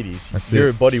 diabetes, That's your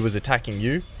it. body was attacking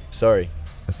you, sorry,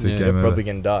 That's Yeah. it. You're Game you're over. probably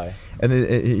going to die. And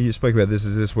you spoke about this.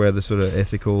 Is this where the sort of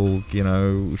ethical,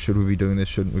 should we be doing this?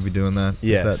 Shouldn't we be doing that? Is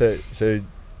Yeah. that- So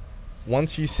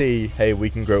once you see, hey, we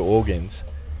can grow organs,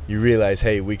 you realize,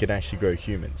 hey, we can actually grow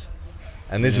humans.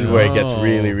 And this is where it gets Oh.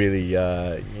 really, really,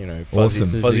 fuzzy,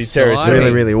 Awesome. This is fuzzy exciting. it's territory.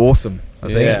 really, really awesome. I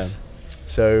think. Yes.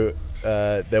 So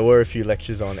there were a few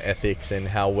lectures on ethics and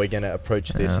how we're going to approach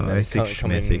this in the ethics,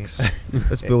 coming schmethics.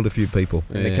 Let's build a few people.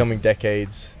 in the Yeah. coming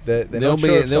decades. They're There'll not sure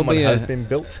be- if there'll someone be has a- been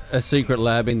built. A secret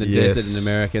lab in the Yes. desert in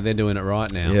America. They're doing it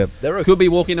right now. Yep. There are Could be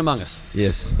walking among us.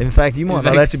 Yes. In fact, you might In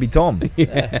not fact- actually be Tom.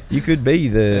 Yeah. You could be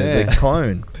the Yeah.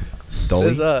 clone.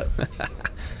 Dolly.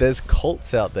 there's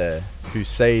cults out there who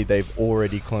say they've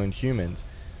already cloned humans,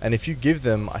 and if you give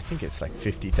them, I think it's like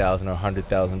 $50,000 or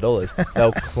 $100,000,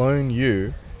 they'll clone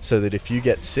you so that if you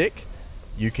get sick,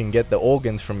 you can get the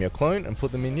organs from your clone and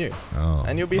put them in you. Oh,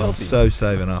 and you'll be I'm healthy. so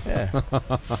saving up. Yeah,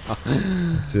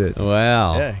 That's it.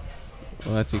 Wow. yeah.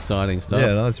 Well, that's exciting stuff. Yeah,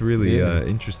 no, that's really Yeah.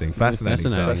 interesting, fascinating,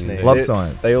 Fascinating. stuff. Fascinating. Love They-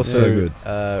 science. They also so good.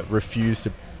 refuse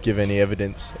to give any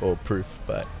evidence or proof,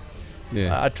 but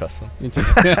Yeah. I trust them.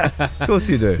 Interesting. Of course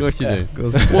you do. Of course you Yeah. do. Of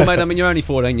course you do. Well, mate, I mean, you're only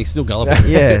 14. You're still gullible. Yes,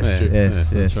 Yeah, yes, yeah, yes.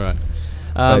 That's right.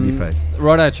 Baby face.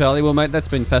 Righto, Charlie. Well, mate, that's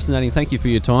been fascinating. Thank you for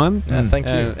your time. Yeah, thank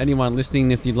you. Anyone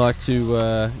listening, if you'd like to,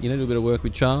 do a bit of work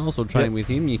with Charles or train Yep. with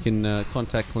him, you can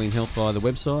contact Clean Health via the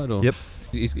website. Or Yep.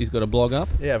 He's got a blog up.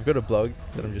 Yeah, I've got a blog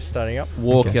that I'm just starting up.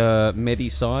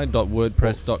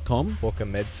 Walkermedicide.wordpress.com. Walker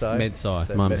Medside.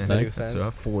 Medside, my mistake. medical That's science.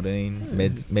 right. 14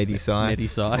 Medicide.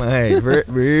 Medicide. Mate,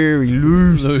 very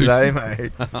loose, Loose. today,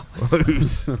 mate.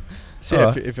 Loose. So yeah,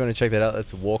 Alright. if you want to check that out,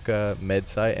 that's Walker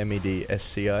Medsci,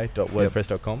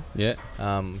 medsci.wordpress.com. Yeah.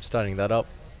 Starting that up.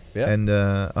 Yeah. And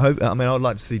I would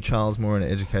like to see Charles more in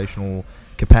an educational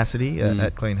capacity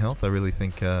at Clean Health. I really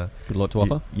think. Good lot to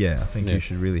offer. Yeah, I think Yeah. you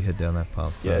should really head down that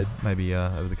path. So Yeah. maybe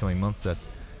over the coming months that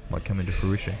might come into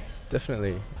fruition.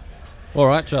 Definitely. All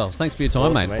right, Charles. Thanks for your time,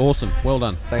 Awesome, mate. mate. Awesome. Well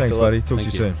done. Thanks a lot. buddy. Talk Thank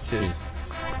to you soon. Cheers.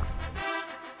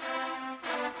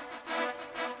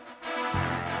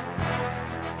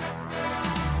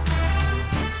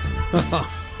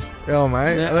 Oh,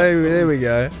 mate. Yeah. There we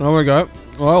go. There we go.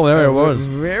 Well, there it was.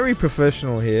 Very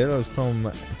professional here. That was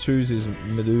Tom chooses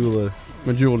medulla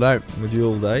Medjool Dope.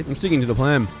 module I'm dates. sticking to the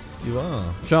plan. You are.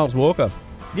 Charles Walker.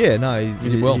 Yeah, no, You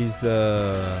did well. he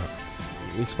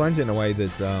explains it in a way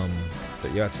that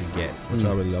that you actually get, which I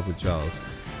really love with Charles.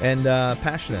 And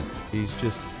passionate. He's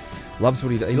just loves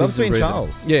what he does. He loves Lives and being breathes it.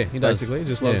 Charles. Yeah, he does. Basically,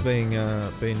 just loves Yeah.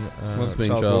 being Loves being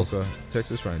Charles Charles. Walker,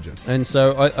 Texas Ranger. And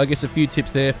so I guess a few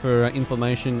tips there for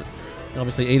inflammation.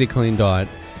 Obviously, eat a clean diet.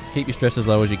 Keep your stress as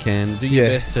low as you can. Do your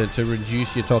Yeah. best to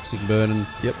reduce your toxic burden.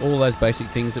 Yep. All those basic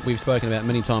things that we've spoken about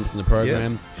many times in the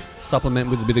program. Supplement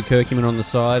with a bit of curcumin on the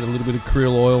side, a little bit of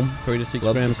krill oil, 3 to 6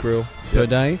 Loves grams the krill per Yep.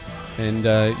 day, and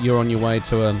you're on your way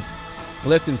to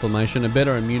less inflammation, a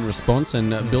better immune response, and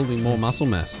building more muscle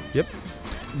mass. Yep.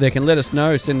 They can let us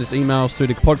know, send us emails through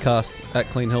to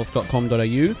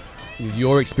podcast@cleanhealth.com.au with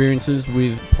your experiences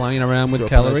with playing around with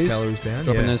calories,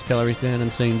 dropping those calories down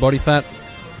and seeing body fat.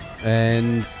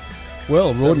 And,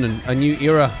 well, Rawdon, a new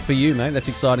era for you, mate. That's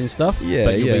exciting stuff. Yeah,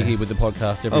 but you'll be here with the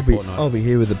podcast every fortnight. I'll be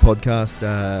here with the podcast,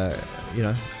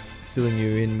 filling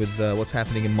you in with what's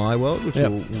happening in my world, which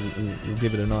will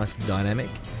give it a nice dynamic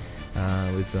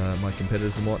with my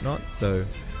competitors and whatnot. So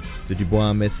the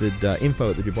Dubois Method,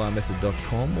 info at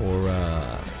theduboismethod.com or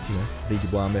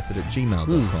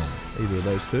theduboismethod@gmail.com. Either of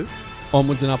those two.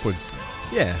 Onwards and upwards.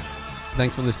 Yeah.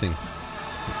 Thanks for listening.